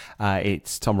it.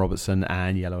 It's Tom Robertson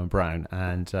and Yellow and Brown,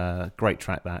 and great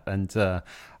track that. And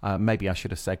maybe I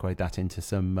should have segued that into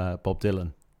some Bob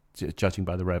Dylan, judging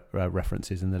by the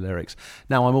references in the lyrics.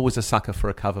 Now, I'm always a sucker for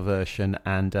a cover version,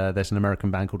 and there's an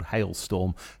American band called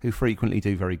Hailstorm who frequently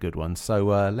do very good ones. So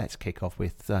let's kick off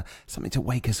with something to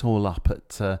wake us all up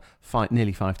at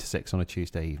nearly 5 to 6 on a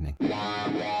Tuesday evening.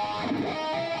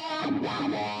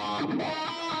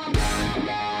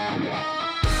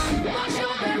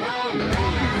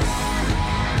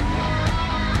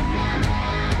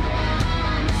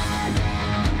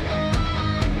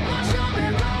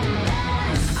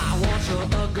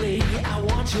 I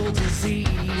want your disease.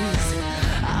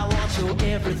 I want your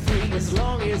everything as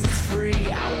long as it's free.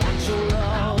 I want your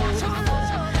love.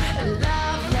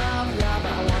 Love, love, love.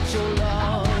 I want your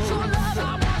love.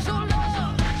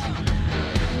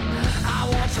 I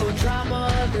want your drama,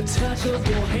 the touch of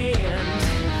your hand.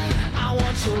 I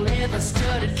want your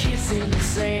leather-studded kiss in the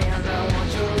sand. I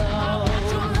want your love.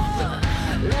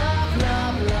 Love,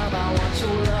 love, love. I want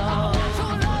your love.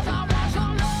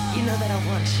 You know that I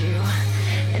want you.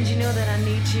 And you know that I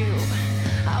need you.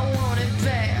 I want it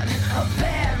bad, a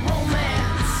bad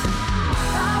romance.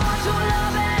 I want your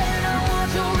love and I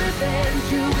want your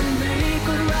revenge. You and me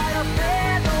could write a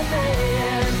bad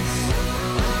romance.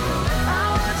 I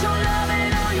want your love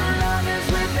and all your love is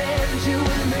revenge. You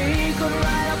and me could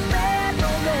write a bad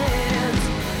romance.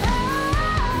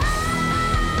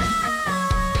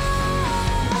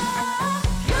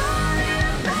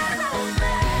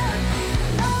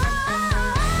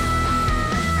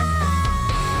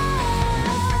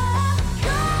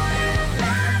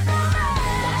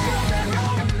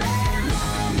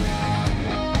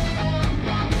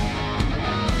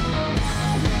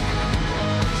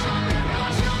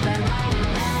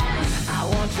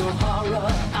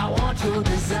 Your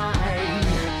design,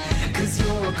 'cause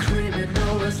you're a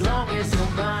criminal as long as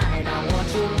you're mine. I want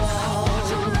your love,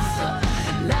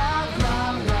 love,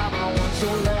 love, love. I want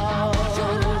your love.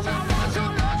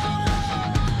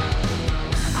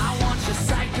 I want your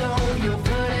psycho, your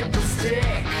vertical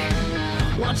stick.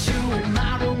 Want you in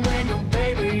my room when your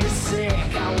baby is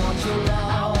sick. I want your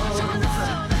love,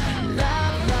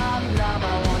 love, love, love.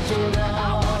 I want your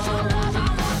love.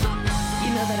 You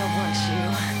know that I want you.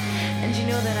 And you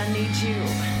know that I need you.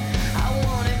 I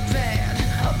want it bad,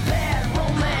 a bad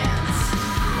romance.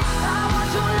 I want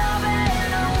your love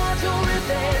and I want your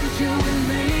revenge. You and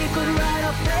me could write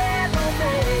a bad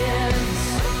romance.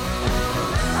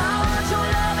 I want your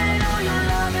love and all your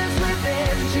love is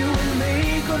revenge. You and me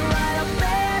could write a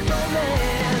bad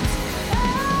romance.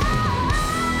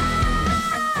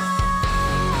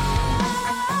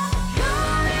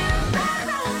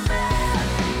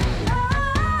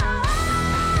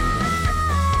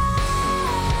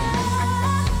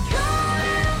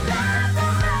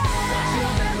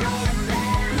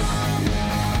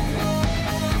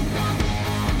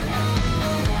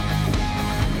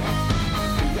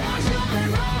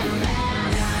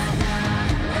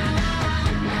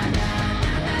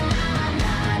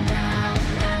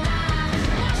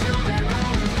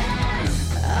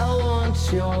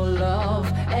 Your love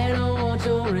and I want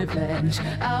your revenge.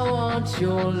 I want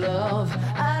your love.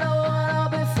 I don't wanna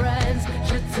be friends.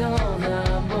 Je t'en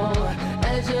amour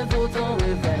et je veux ton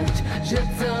revenge. Je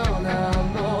t'en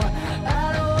amour.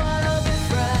 I don't wanna be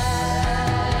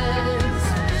friends.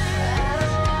 I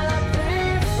don't wanna be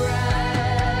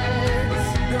friends.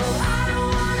 No, I don't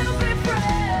wanna be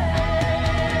friends.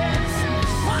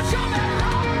 Want your bad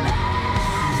romance.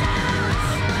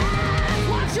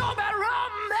 Want your bad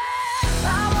romance.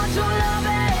 I want your love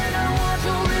and I want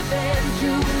your revenge.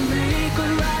 You and me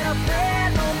could write a bad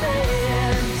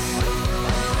romance.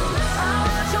 I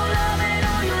want your love and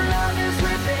all your love is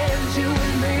revenge. You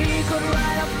and me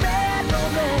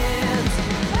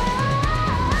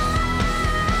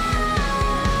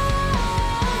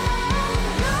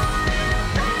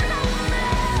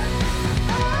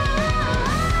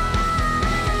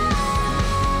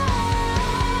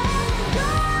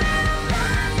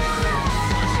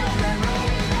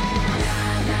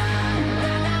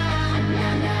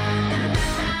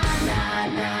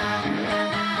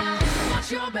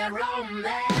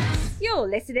You're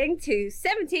listening to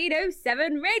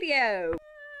 1707 Radio.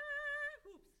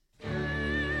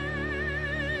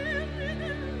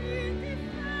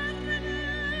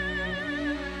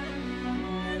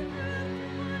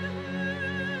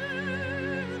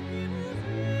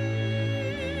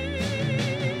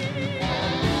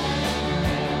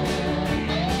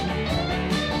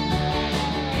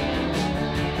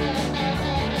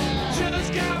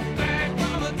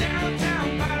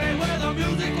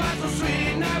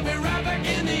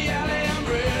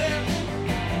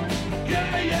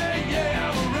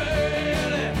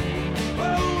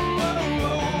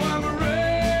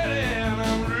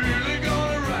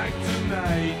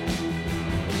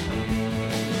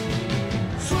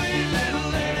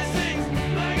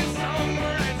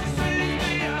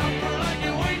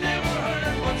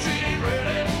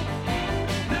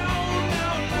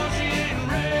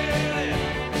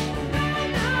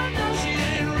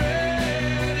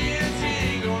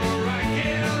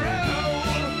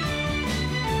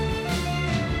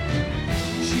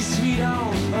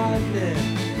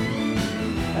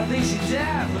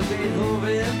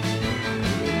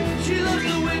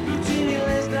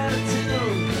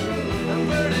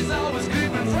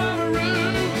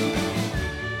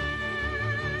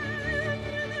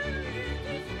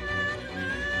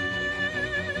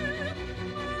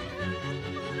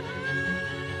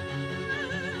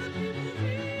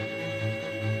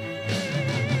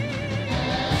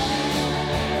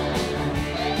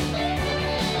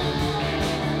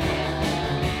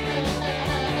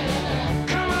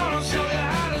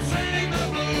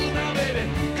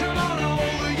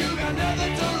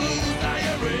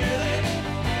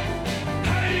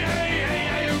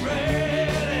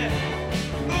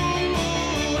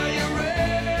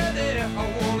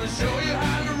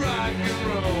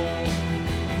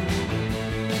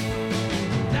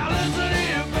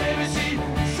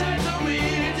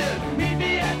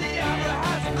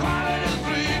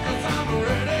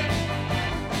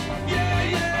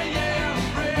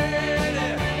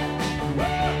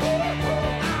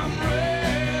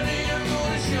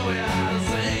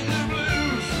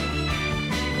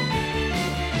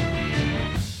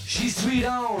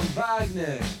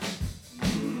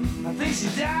 I think she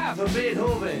died for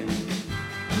Beethoven.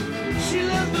 She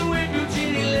loves the way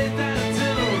Puccini lays down a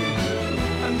tune,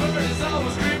 and Bird is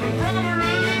always creeping from her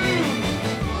room.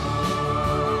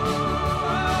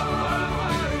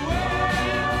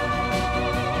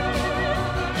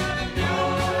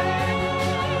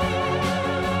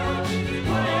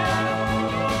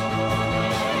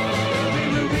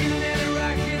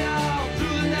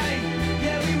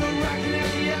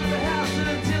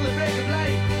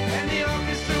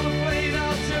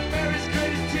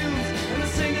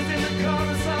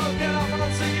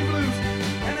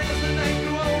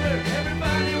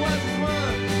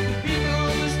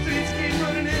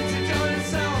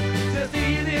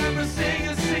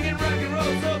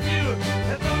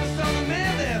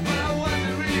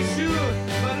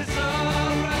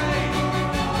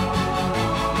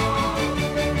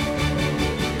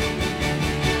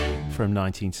 From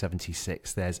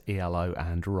 1976, there's ELO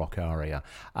and Rock Aria.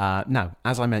 Now,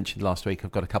 as I mentioned last week,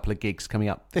 I've got a couple of gigs coming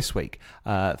up this week.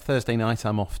 Thursday night,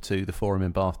 I'm off to the Forum in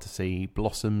Bath to see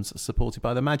Blossoms, supported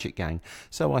by the Magic Gang.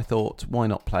 So I thought, why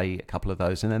not play a couple of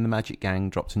those? And then the Magic Gang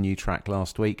dropped a new track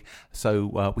last week.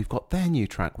 So we've got their new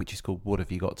track, which is called What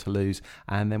Have You Got to Lose?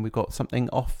 And then we've got something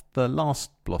off the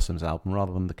last Blossoms album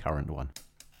rather than the current one.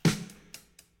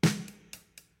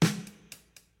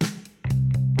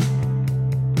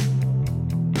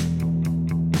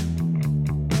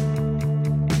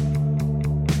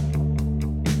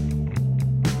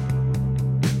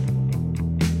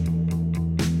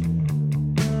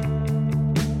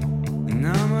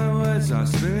 Are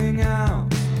spilling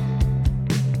out.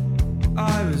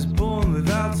 I was born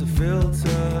without a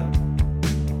filter.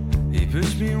 He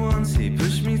pushed me once, he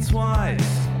pushed me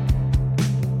twice.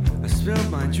 I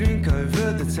spilled my drink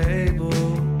over the table.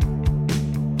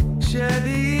 Share the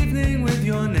evening with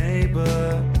your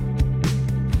neighbor.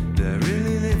 They're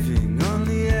really living on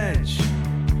the edge,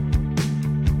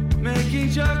 making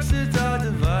jokes that are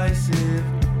divisive.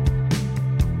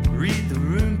 Read the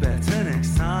room better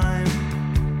next time.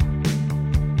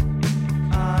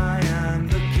 I am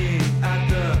looking at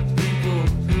the people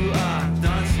who are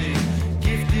dancing,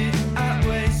 gifted at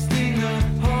wasting the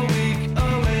whole week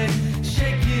away,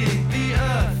 shaking the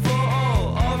earth for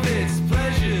all of its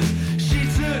pleasures. She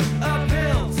took a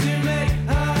pill to make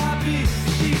her happy.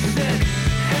 She said,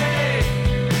 hey,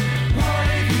 what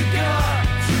have you got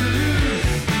to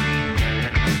lose?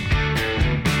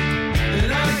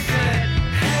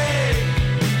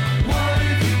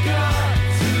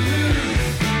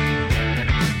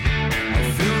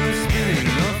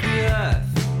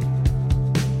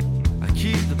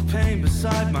 pain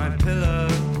beside my pillow.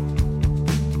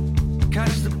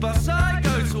 Catch the bus, I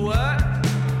go to work.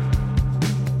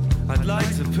 I'd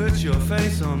like to put your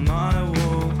face on my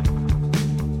wall.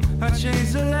 I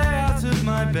change the layout of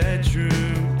my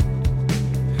bedroom.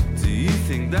 Do you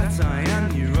think that I am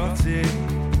neurotic?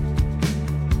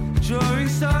 Drawing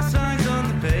star signs on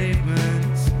the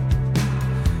pavement.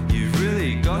 You've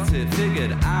really got it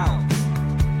figured out.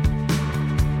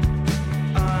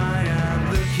 I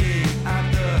am looking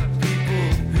at the people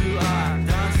who are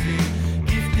dancing,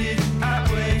 gifted at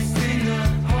wasting the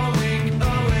whole week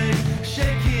away,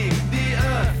 shaking the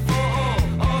earth for all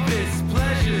of its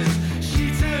pleasures. She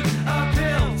took a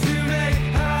pill to make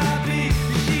her happy.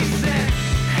 She said,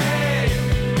 hey,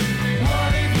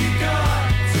 what have you got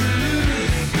to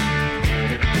lose?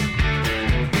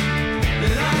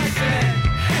 And I said,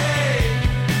 hey,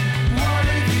 what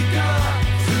have you got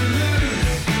to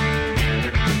lose?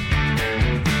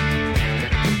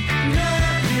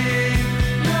 Nothing,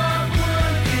 not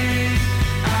one thing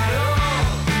at all.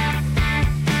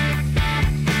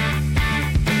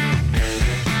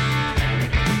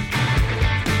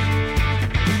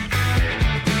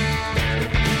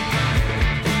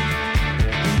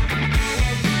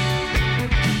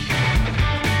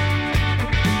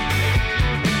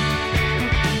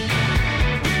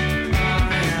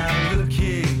 I am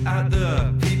looking at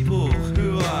the people who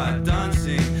are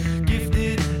dancing,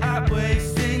 gifted at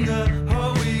wasting the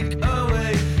whole week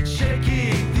away,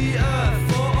 shaking the earth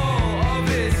for all of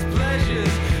its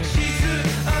pleasures. She took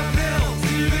a pill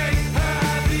to make her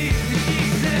happy. She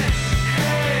said,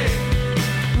 hey,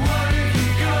 what have you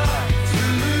got to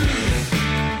lose?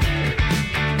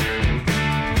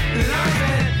 And I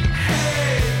said,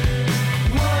 hey,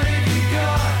 what have you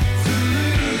got to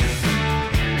lose?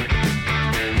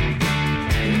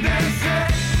 And they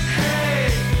said, hey,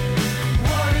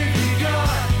 what have you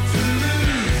got to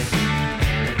lose?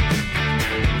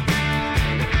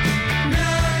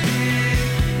 Nothing,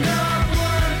 not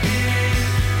one thing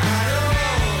at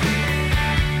all.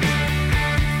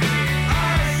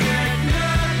 I said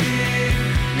nothing,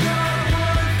 not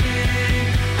one thing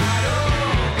at all.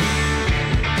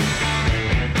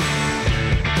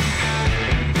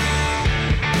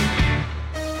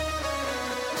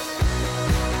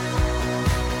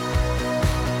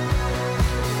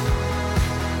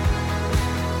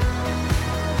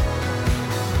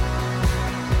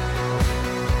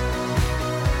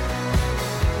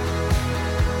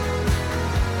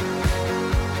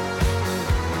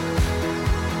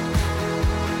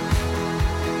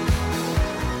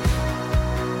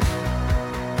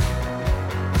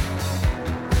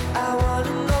 I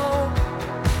wanna know,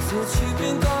 since you've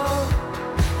been gone,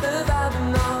 have I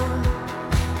been on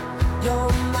your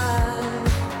mind?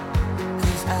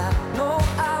 'Cause I know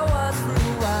I was for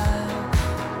a while.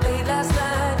 Late last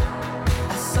night,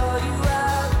 I saw you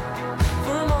out.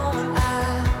 For a moment I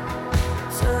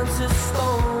turned to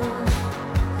stone.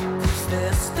 'Cause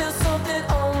there's still something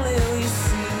only we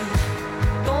see.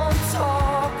 Don't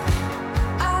talk,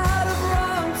 I'd have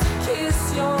run to kiss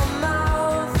your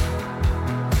mouth.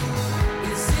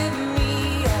 Is it me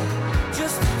or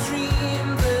just a dream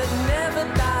that never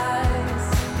dies?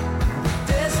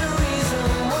 There's a reason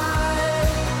why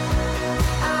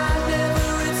I never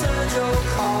returned your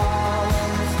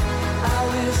calls. I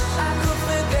wish I could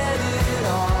forget it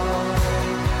all,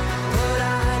 but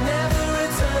I never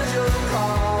returned your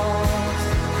calls.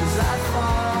 'Cause I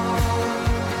fall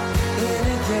in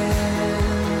again.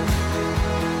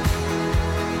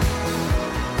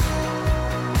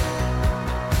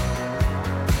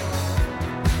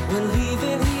 We're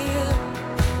leaving here,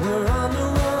 we're on the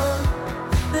run.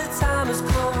 The time has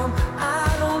come, I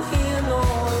don't hear no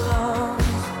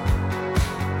alarms.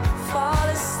 Fall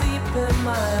asleep in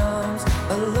my arms.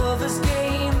 A lover's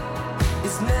game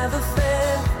is never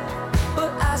fair,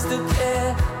 but I still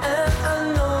care, and I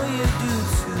know you do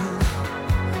too.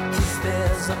 'Cause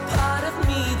there's a part of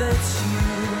me that you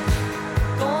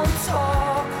don't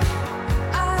talk.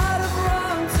 I'd have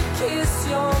run to kiss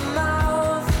your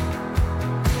mouth.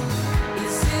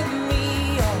 Is it me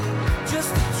or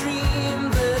just a dream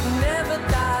that never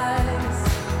dies?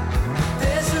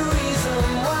 There's a reason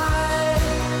why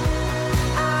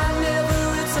I never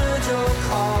returned your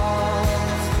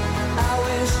calls. I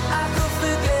wish I could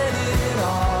forget it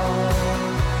all,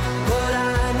 but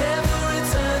I never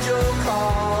returned your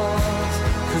calls.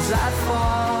 'Cause I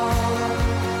fall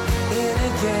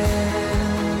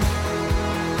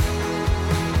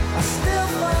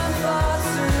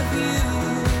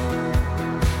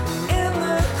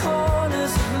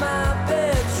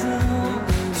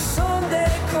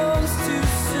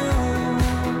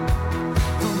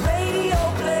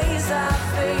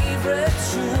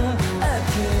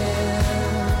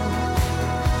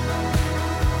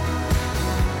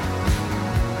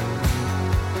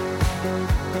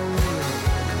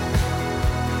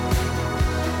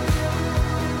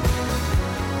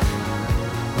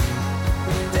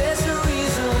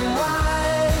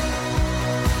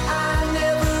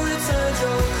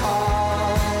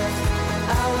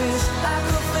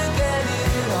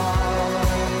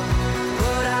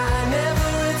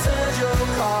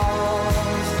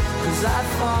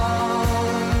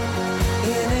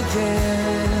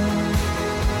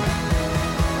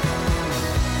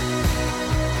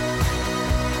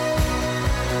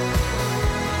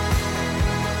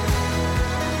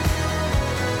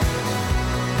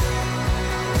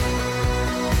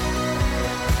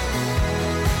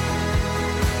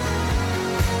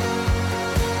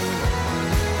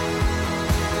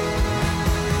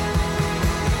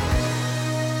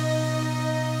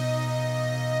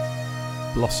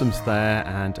Blossoms there,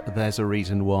 and there's a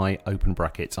reason why, open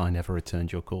brackets, I never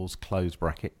returned your calls, close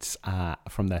brackets,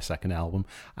 from their second album.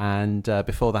 And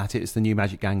before that, it was the new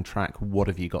Magic Gang track, What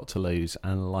Have You Got to Lose?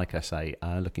 And like I say,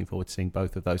 looking forward to seeing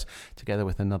both of those together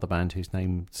with another band whose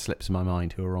name slips my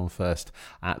mind, who are on first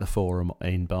at the Forum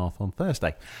in Bath on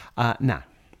Thursday. Now,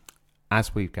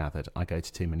 as we've gathered, I go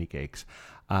to too many gigs.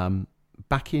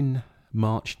 Back in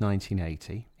March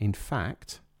 1980, in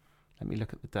fact... Let me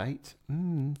look at the date.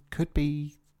 Could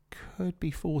be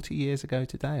 40 years ago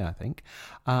today, I think.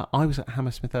 I was at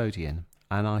Hammersmith Odeon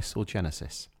and I saw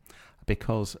Genesis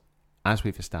because, as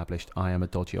we've established, I am a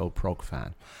dodgy old prog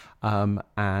fan.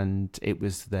 And it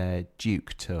was their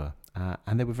Duke tour.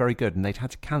 And they were very good, and they'd had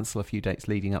to cancel a few dates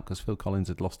leading up because Phil Collins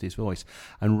had lost his voice.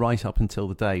 And right up until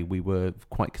the day, we were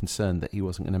quite concerned that he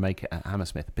wasn't going to make it at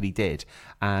Hammersmith, but he did.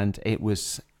 And it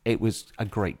was a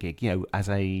great gig. You know, as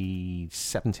a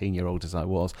 17-year-old as I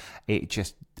was, it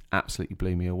just absolutely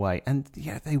blew me away. And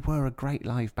yeah, they were a great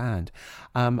live band.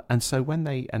 And so when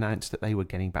they announced that they were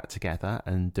getting back together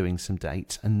and doing some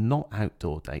dates, and not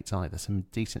outdoor dates either, some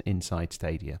decent inside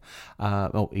stadia,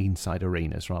 or inside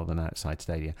arenas rather than outside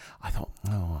stadia, I thought,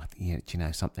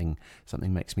 something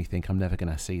makes me think I'm never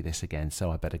going to see this again, so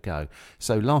I better go.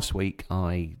 So last week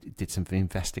I did some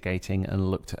investigating and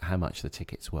looked at how much the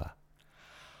tickets were.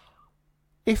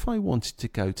 If I wanted to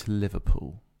go to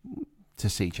Liverpool to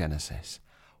see Genesis,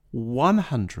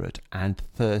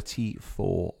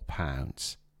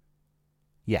 £134.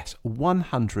 Yes,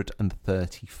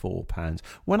 £134.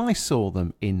 When I saw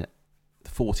them in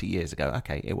 40 years ago,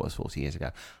 okay, it was 40 years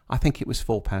ago, I think it was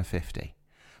 £4.50.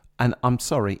 And I'm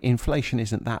sorry, inflation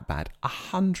isn't that bad.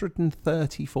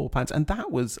 £134. And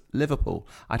that was Liverpool.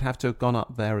 I'd have to have gone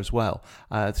up there as well.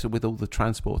 So with all the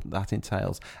transport that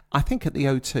entails. I think at the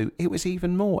O2, it was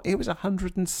even more. It was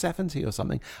 170 or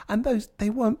something. And they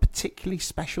weren't particularly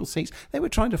special seats. They were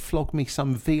trying to flog me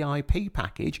some VIP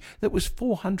package that was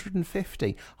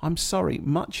 450. I'm sorry,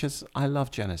 much as I love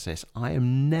Genesis, I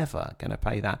am never going to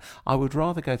pay that. I would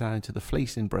rather go down to the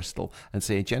Fleece in Bristol and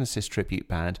see a Genesis tribute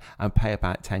band and pay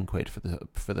about 10 quid for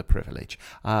the privilege.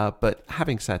 But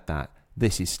having said that,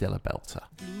 this is still a belter.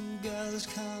 Blue girls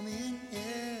come in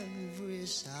every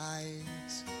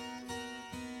size.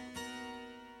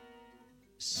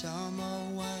 Some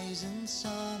are wise and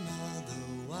some are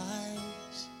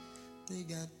otherwise. They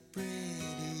got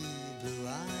pretty blue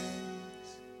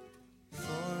eyes.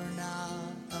 For now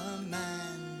a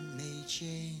man may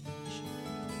change.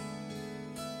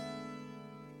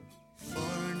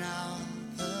 For now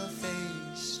her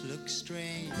face looks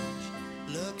strange,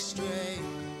 looks strange,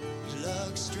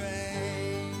 looks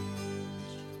strange.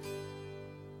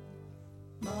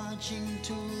 Marching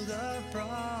to the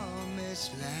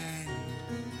promised land,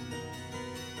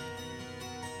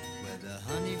 where the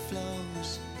honey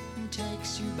flows and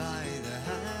takes you by the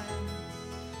hand,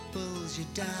 pulls you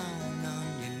down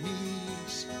on your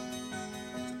knees,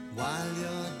 while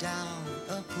you're down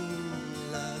a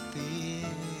pool of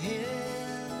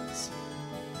pills.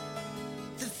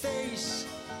 The face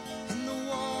in the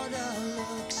water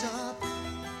looks up,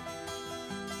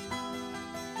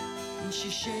 and she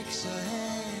shakes her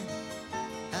head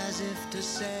as if to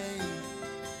say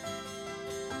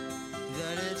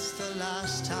that it's the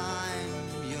last time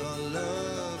you'll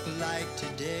look like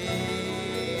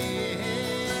today.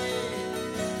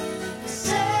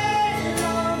 Sail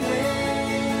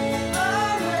away,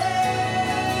 away.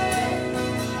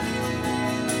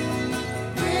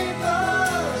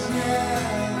 Ripples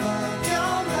never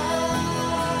come back.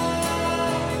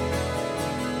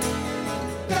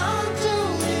 Down to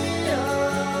the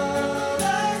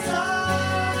other side.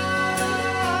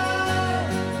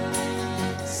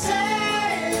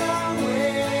 Sail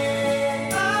away,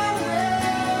 away.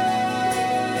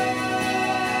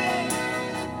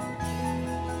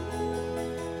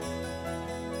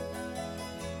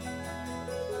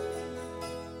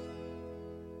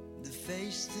 The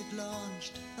face that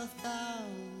launched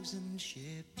 1,000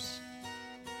 ships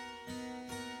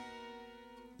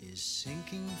is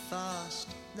sinking fast.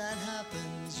 That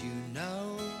happens, you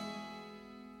know.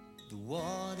 The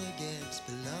water gets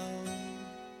below.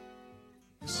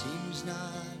 Seems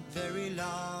not very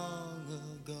long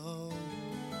ago.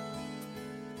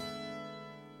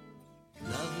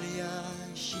 Lovelier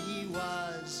she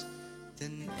was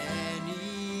than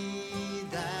any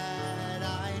that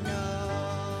I know.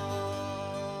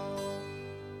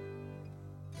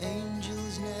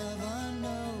 Angels never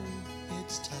know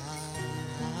it's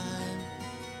time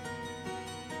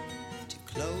to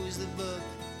close the book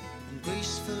and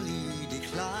gracefully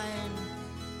decline.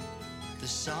 The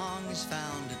song's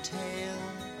found a tale.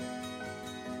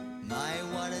 My,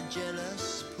 what a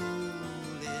jealous pool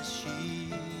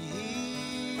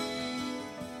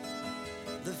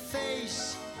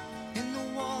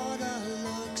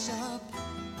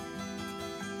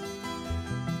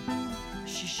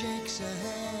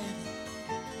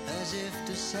as if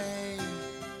to say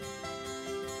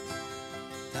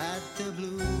that the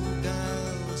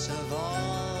bluebells have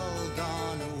all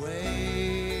gone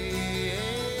away.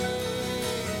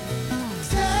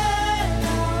 Stay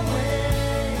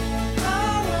away,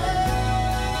 away.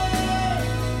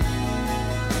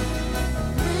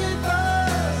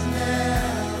 Rivers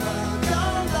never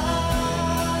come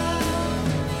back.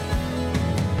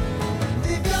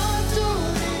 They've gone to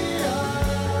the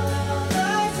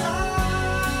other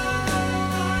side.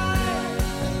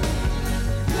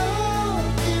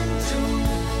 Look into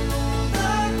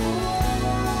the pool.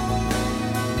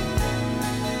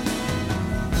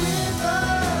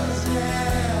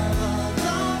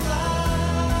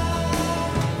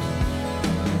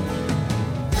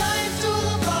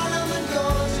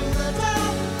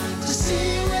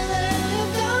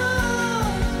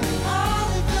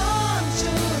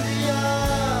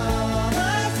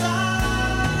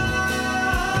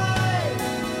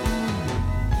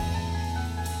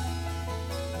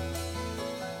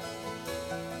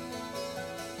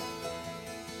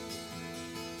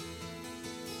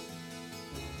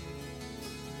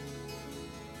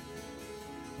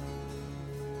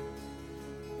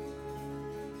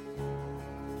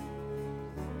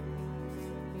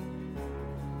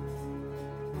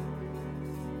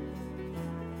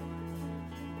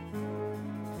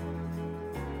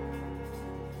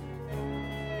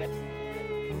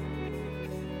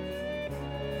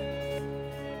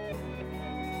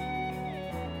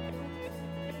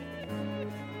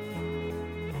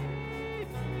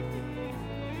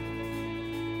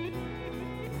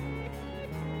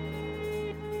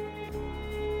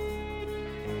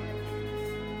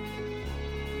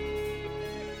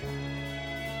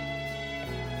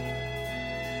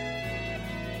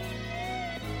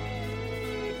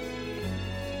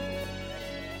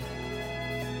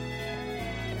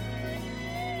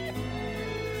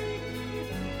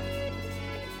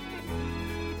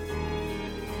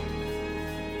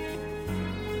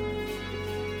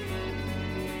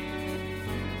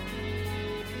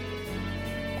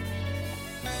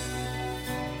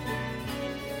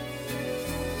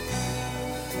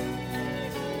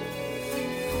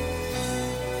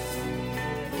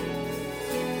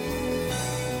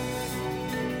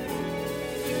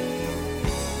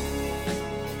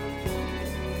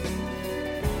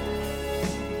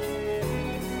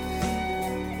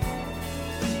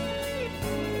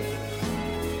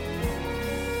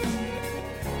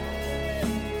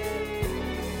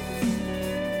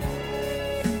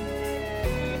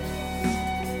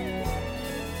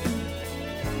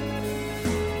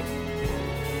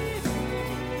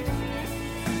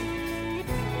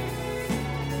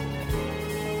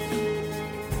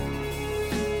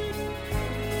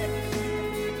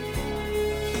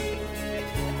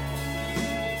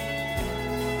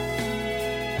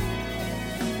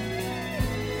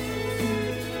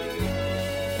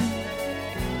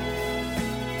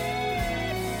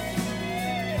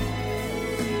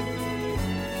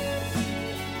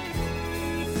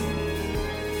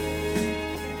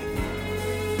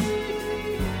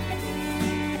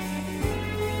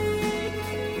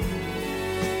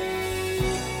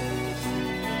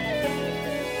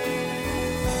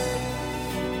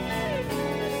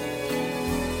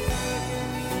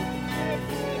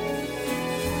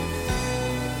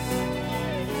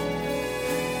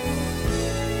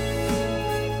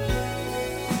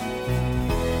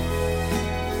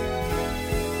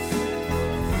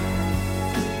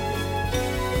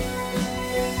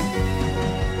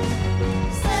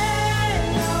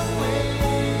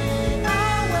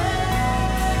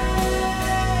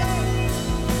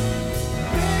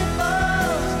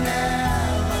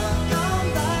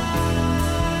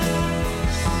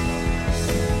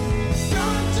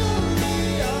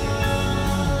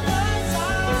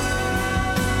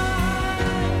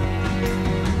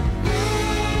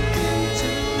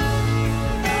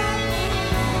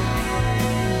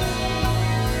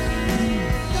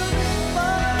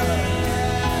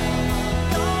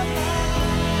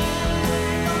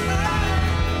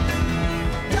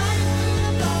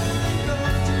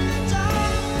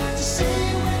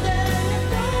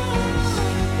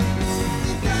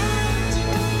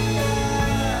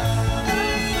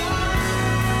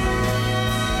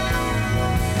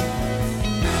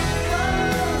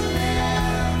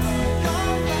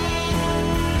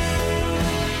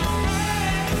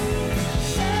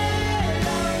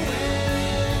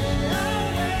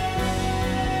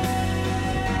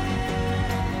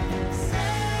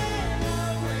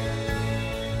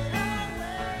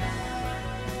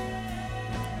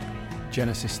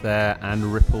 Genesis there, and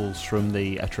Ripples from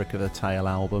the A Trick of the Tail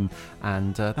album,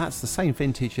 and that's the same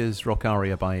vintage as Rock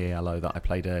Aria by ELO that I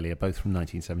played earlier, both from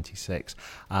 1976,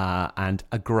 and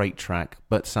a great track,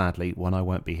 but sadly one I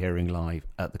won't be hearing live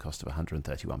at the cost of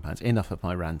 £131. Enough of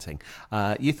my ranting.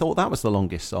 You thought that was the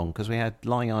longest song, because we had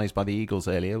Lying Eyes by the Eagles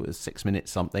earlier. It was 6 minutes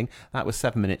something. That was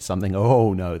 7 minutes something.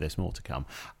 Oh no, there's more to come.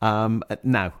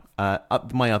 Now,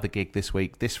 my other gig this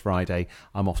week, this Friday,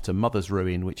 I'm off to Mother's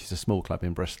Ruin, which is a small club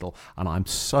in Bristol, and I'm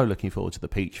so looking forward to the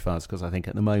Peach Fuzz, because I think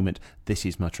at the moment this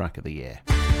is my track of the year.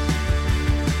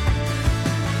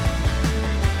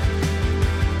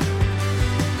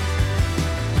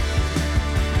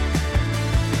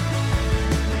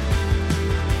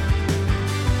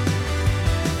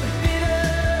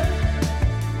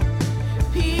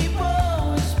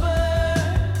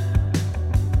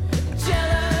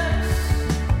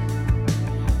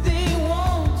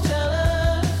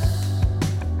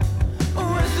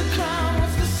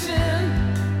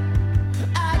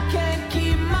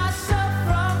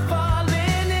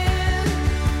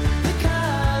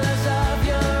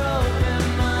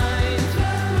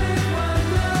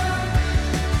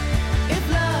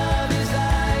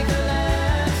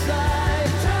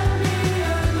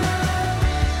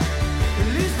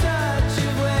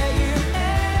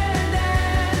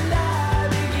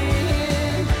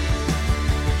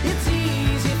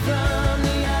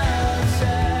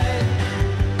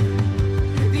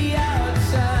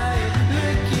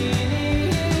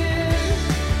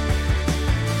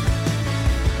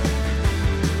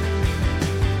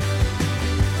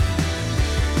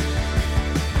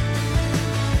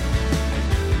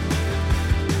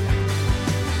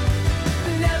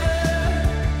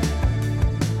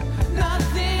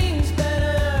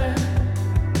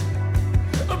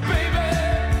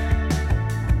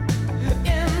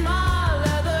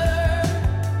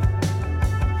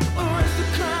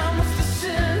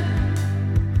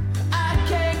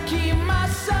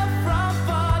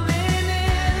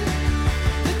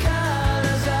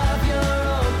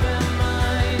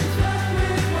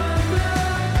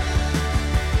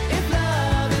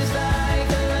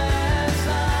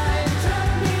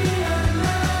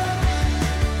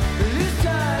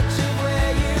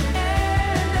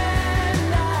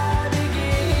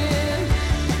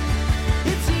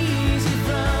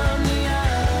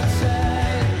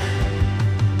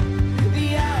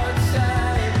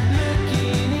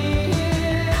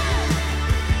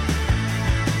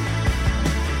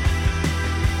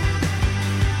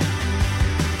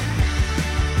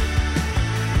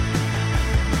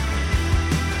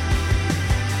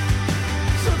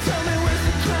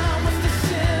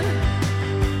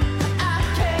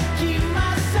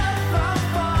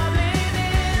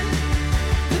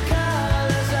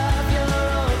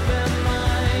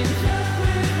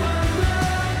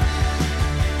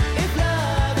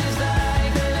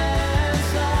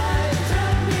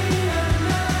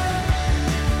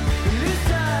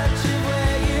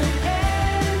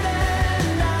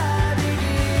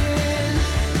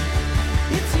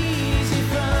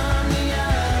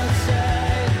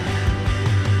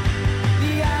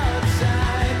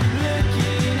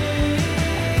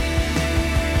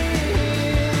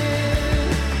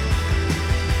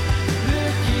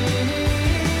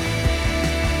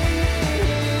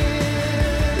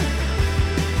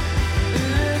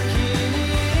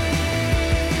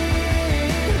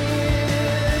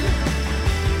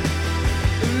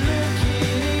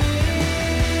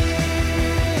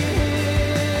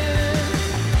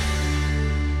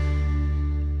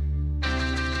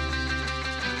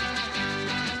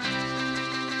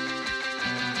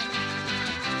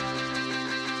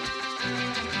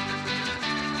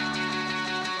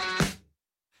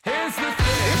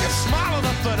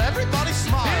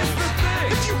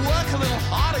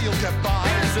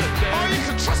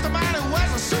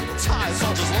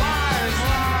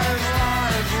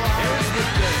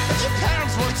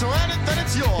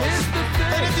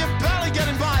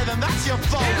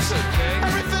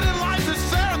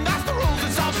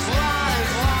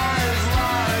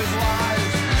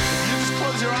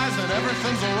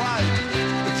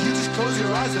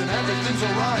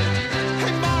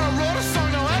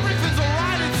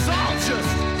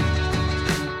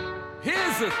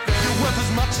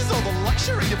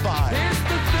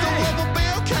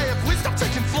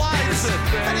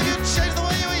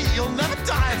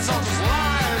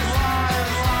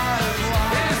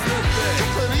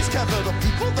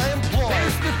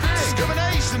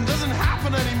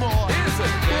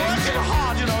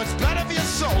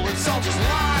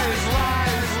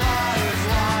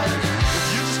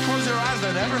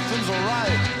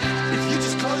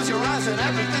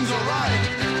 Everything's alright.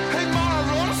 Hey, Mara,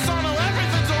 wrote a song,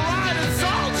 everything's alright.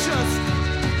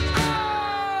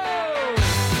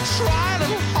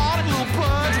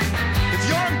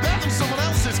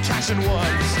 ancient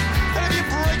ones. And if you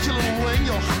break your little wing,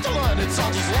 you'll have to learn it's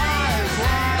all just lies,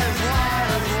 lies,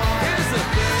 lies, lies. Here's the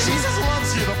thing. Jesus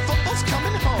loves you, the football's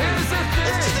coming home. Here's the thing.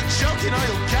 It's just a joke, you know,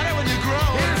 you'll get it when you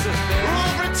grow. Here's the thing. Rule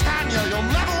of Britannia, you'll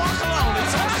never walk alone.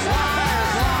 It's all just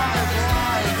lies, lies,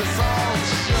 lies. It's all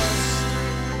just...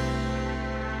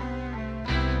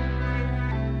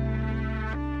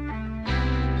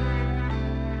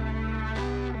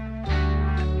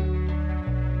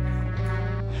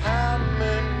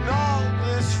 Having all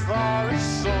this far is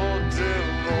so dear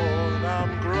Lord,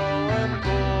 I'm growing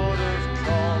bored of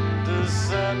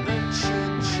condescending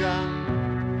chit-chat.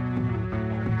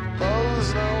 Owes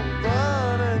no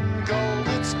burning gold,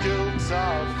 it's guilt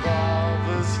our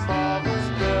fathers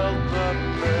built the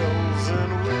mills in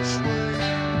which we...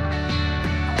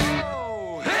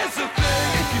 Oh, here's the thing.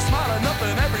 If you smile enough,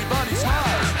 then everybody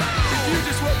smiles. If you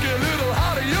just work a little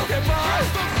harder, you'll get by.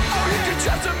 Oh, you can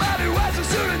trust a man who has a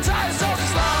suit and tie, it's all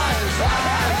just lies.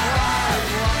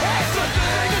 Here's the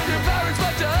thing. If your parents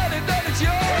want to earn it, then it's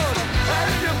yours. And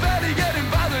if you're barely getting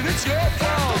by, then it's your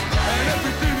fault. And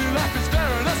everything in life is fair,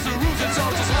 and that's the rules. It's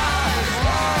all just lies.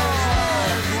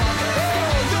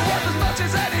 Oh, you're worth as much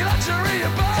as any luxury you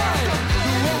buy.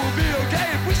 The world will be okay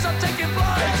if we stop taking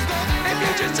flight. If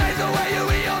you just change the way you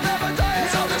eat, you'll never die.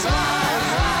 It's all just lies.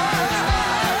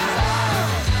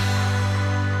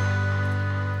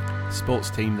 Sports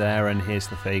team there, and Here's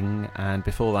the Thing, and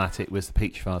before that it was the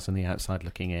Peach Fuzz and The Outside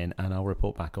Looking In, and I'll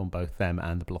report back on both them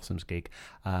and the Blossoms gig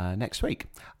next week,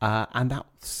 and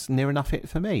that's near enough it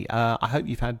for me. I hope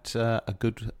you've had a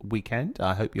good weekend.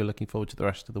 I hope you're looking forward to the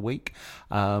rest of the week,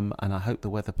 and I hope the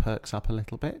weather perks up a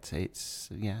little bit. It's,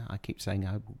 yeah, I keep saying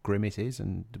how grim it is,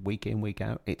 and week in, week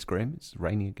out, it's grim. It's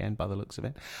raining again by the looks of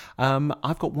it.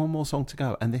 I've got one more song to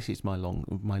go, and this is my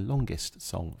longest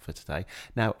song for today.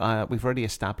 Now, we've already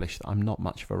established that I'm not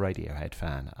much of a Radiohead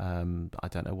fan. I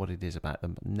don't know what it is about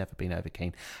them. Never been over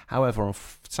keen. However, on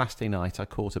Saturday night, I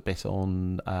caught a bit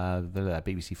on the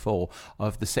BBC 4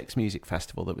 of the Six Music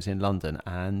Festival that was in London,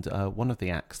 and one of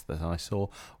the acts that I saw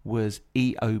was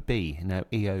EOB. Now,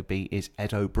 EOB is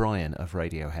Ed O'Brien of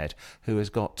Radiohead, who has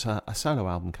got a solo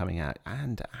album coming out,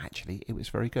 and actually, it was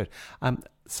very good.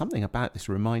 Something about this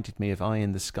reminded me of Eye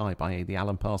in the Sky by the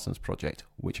Alan Parsons Project,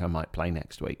 which I might play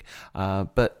next week.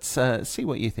 But see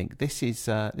what you think. This is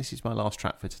my last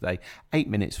track for today. 8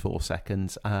 minutes 4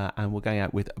 seconds, and we're going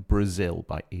out with Brazil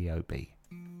by EOB.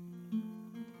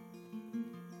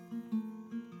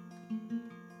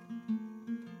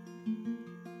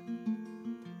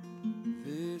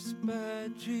 This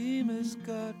bad dream has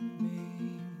got me.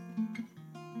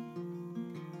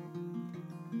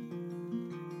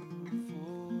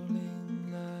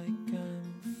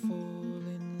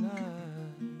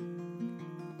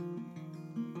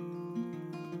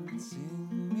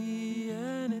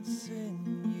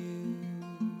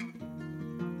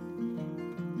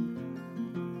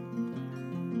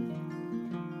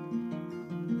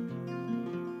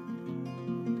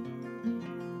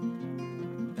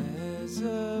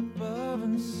 Above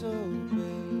and so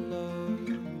below,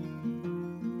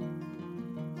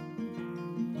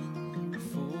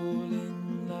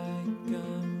 falling like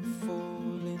I'm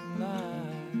falling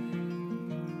like.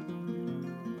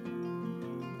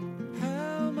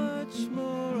 How much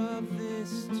more of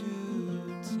this to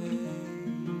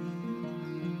take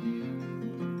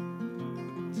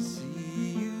to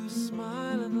see you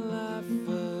smile and laugh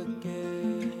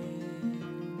again?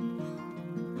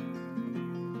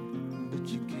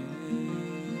 You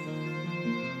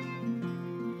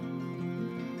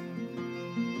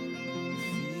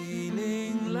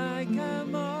feeling like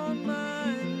I'm on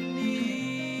my knees,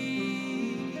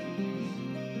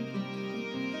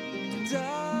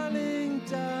 darling,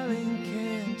 darling,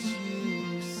 can't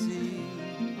you see?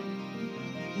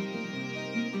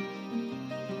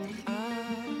 I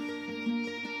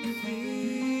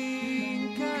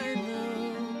think I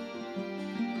know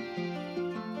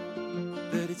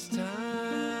that it's time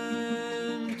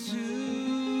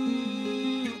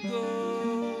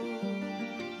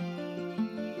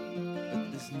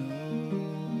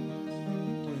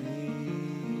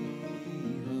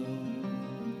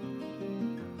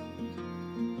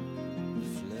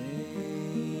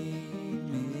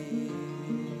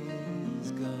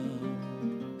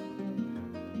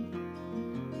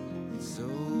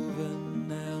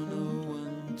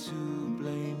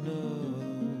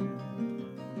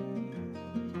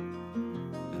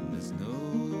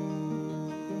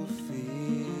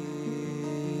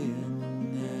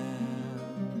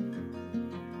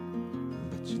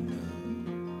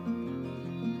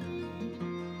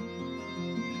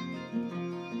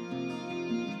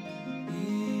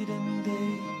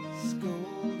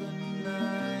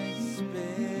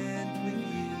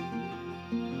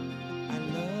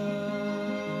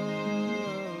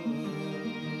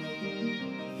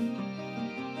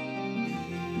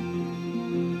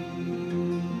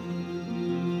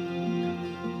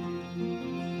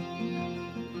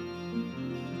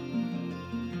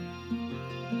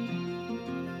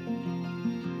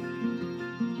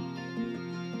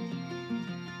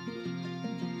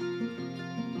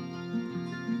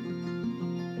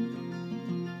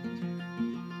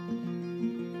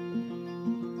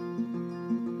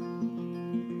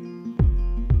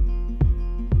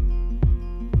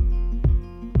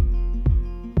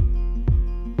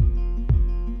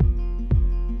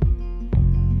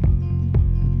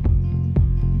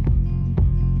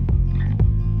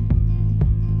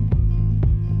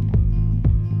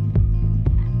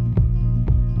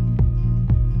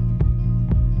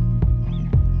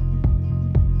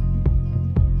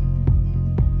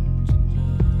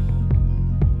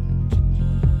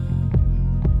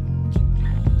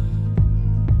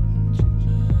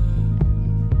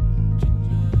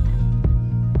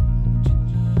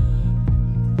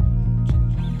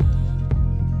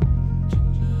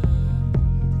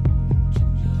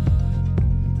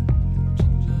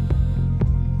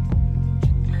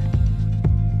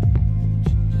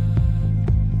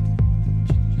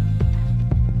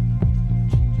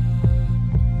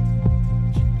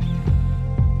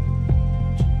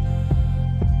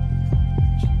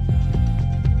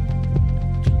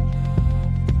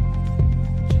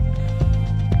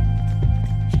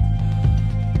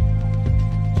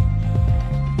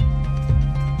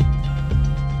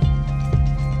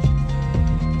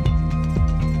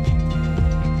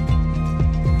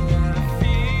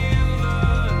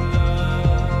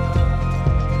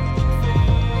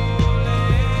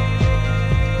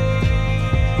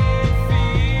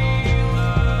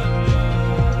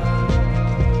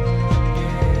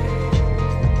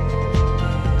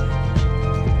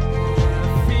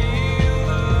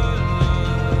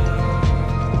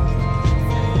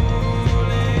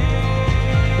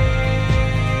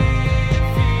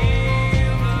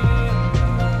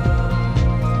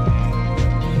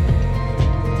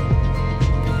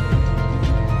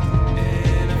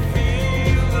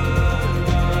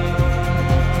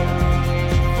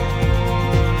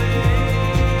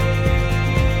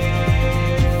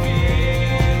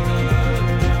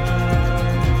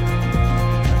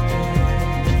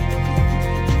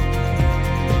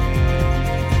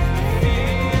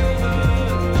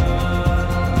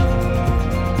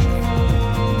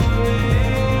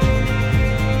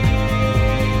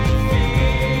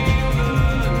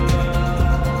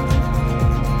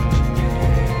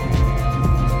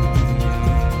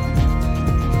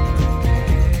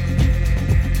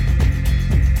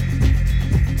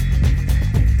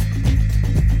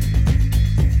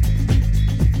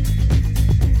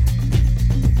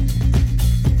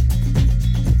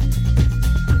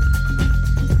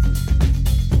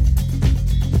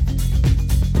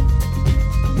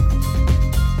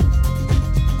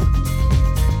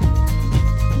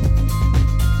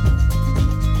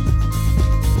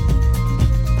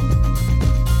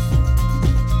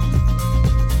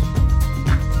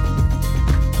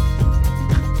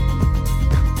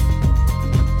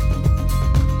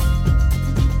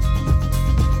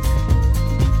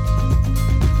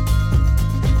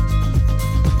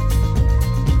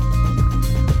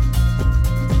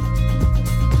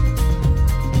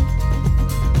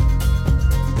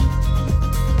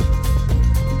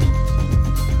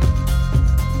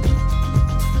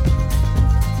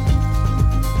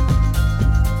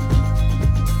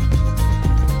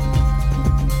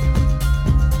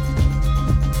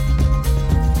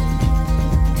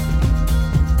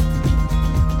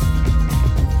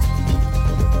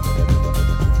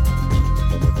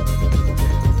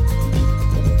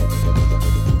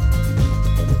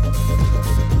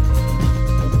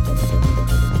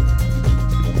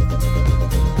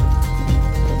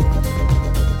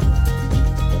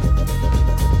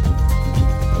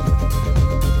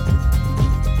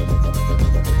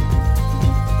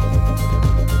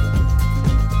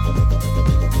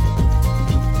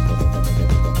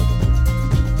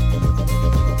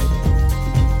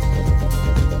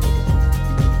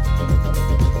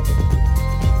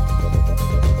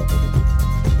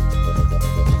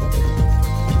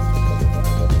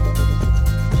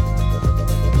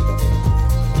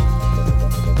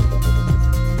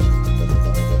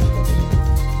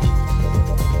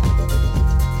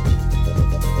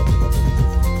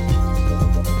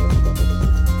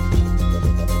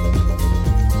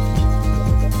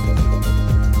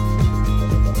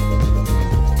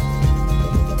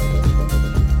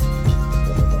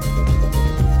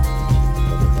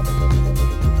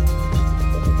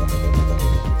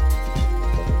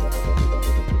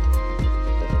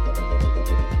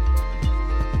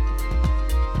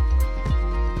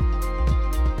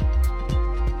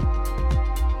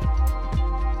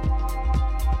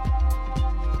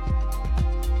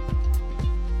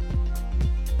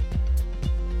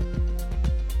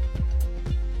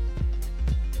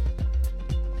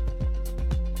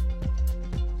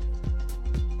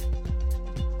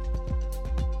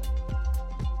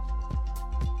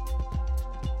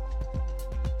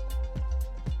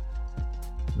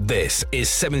This is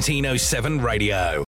 1707 Radio.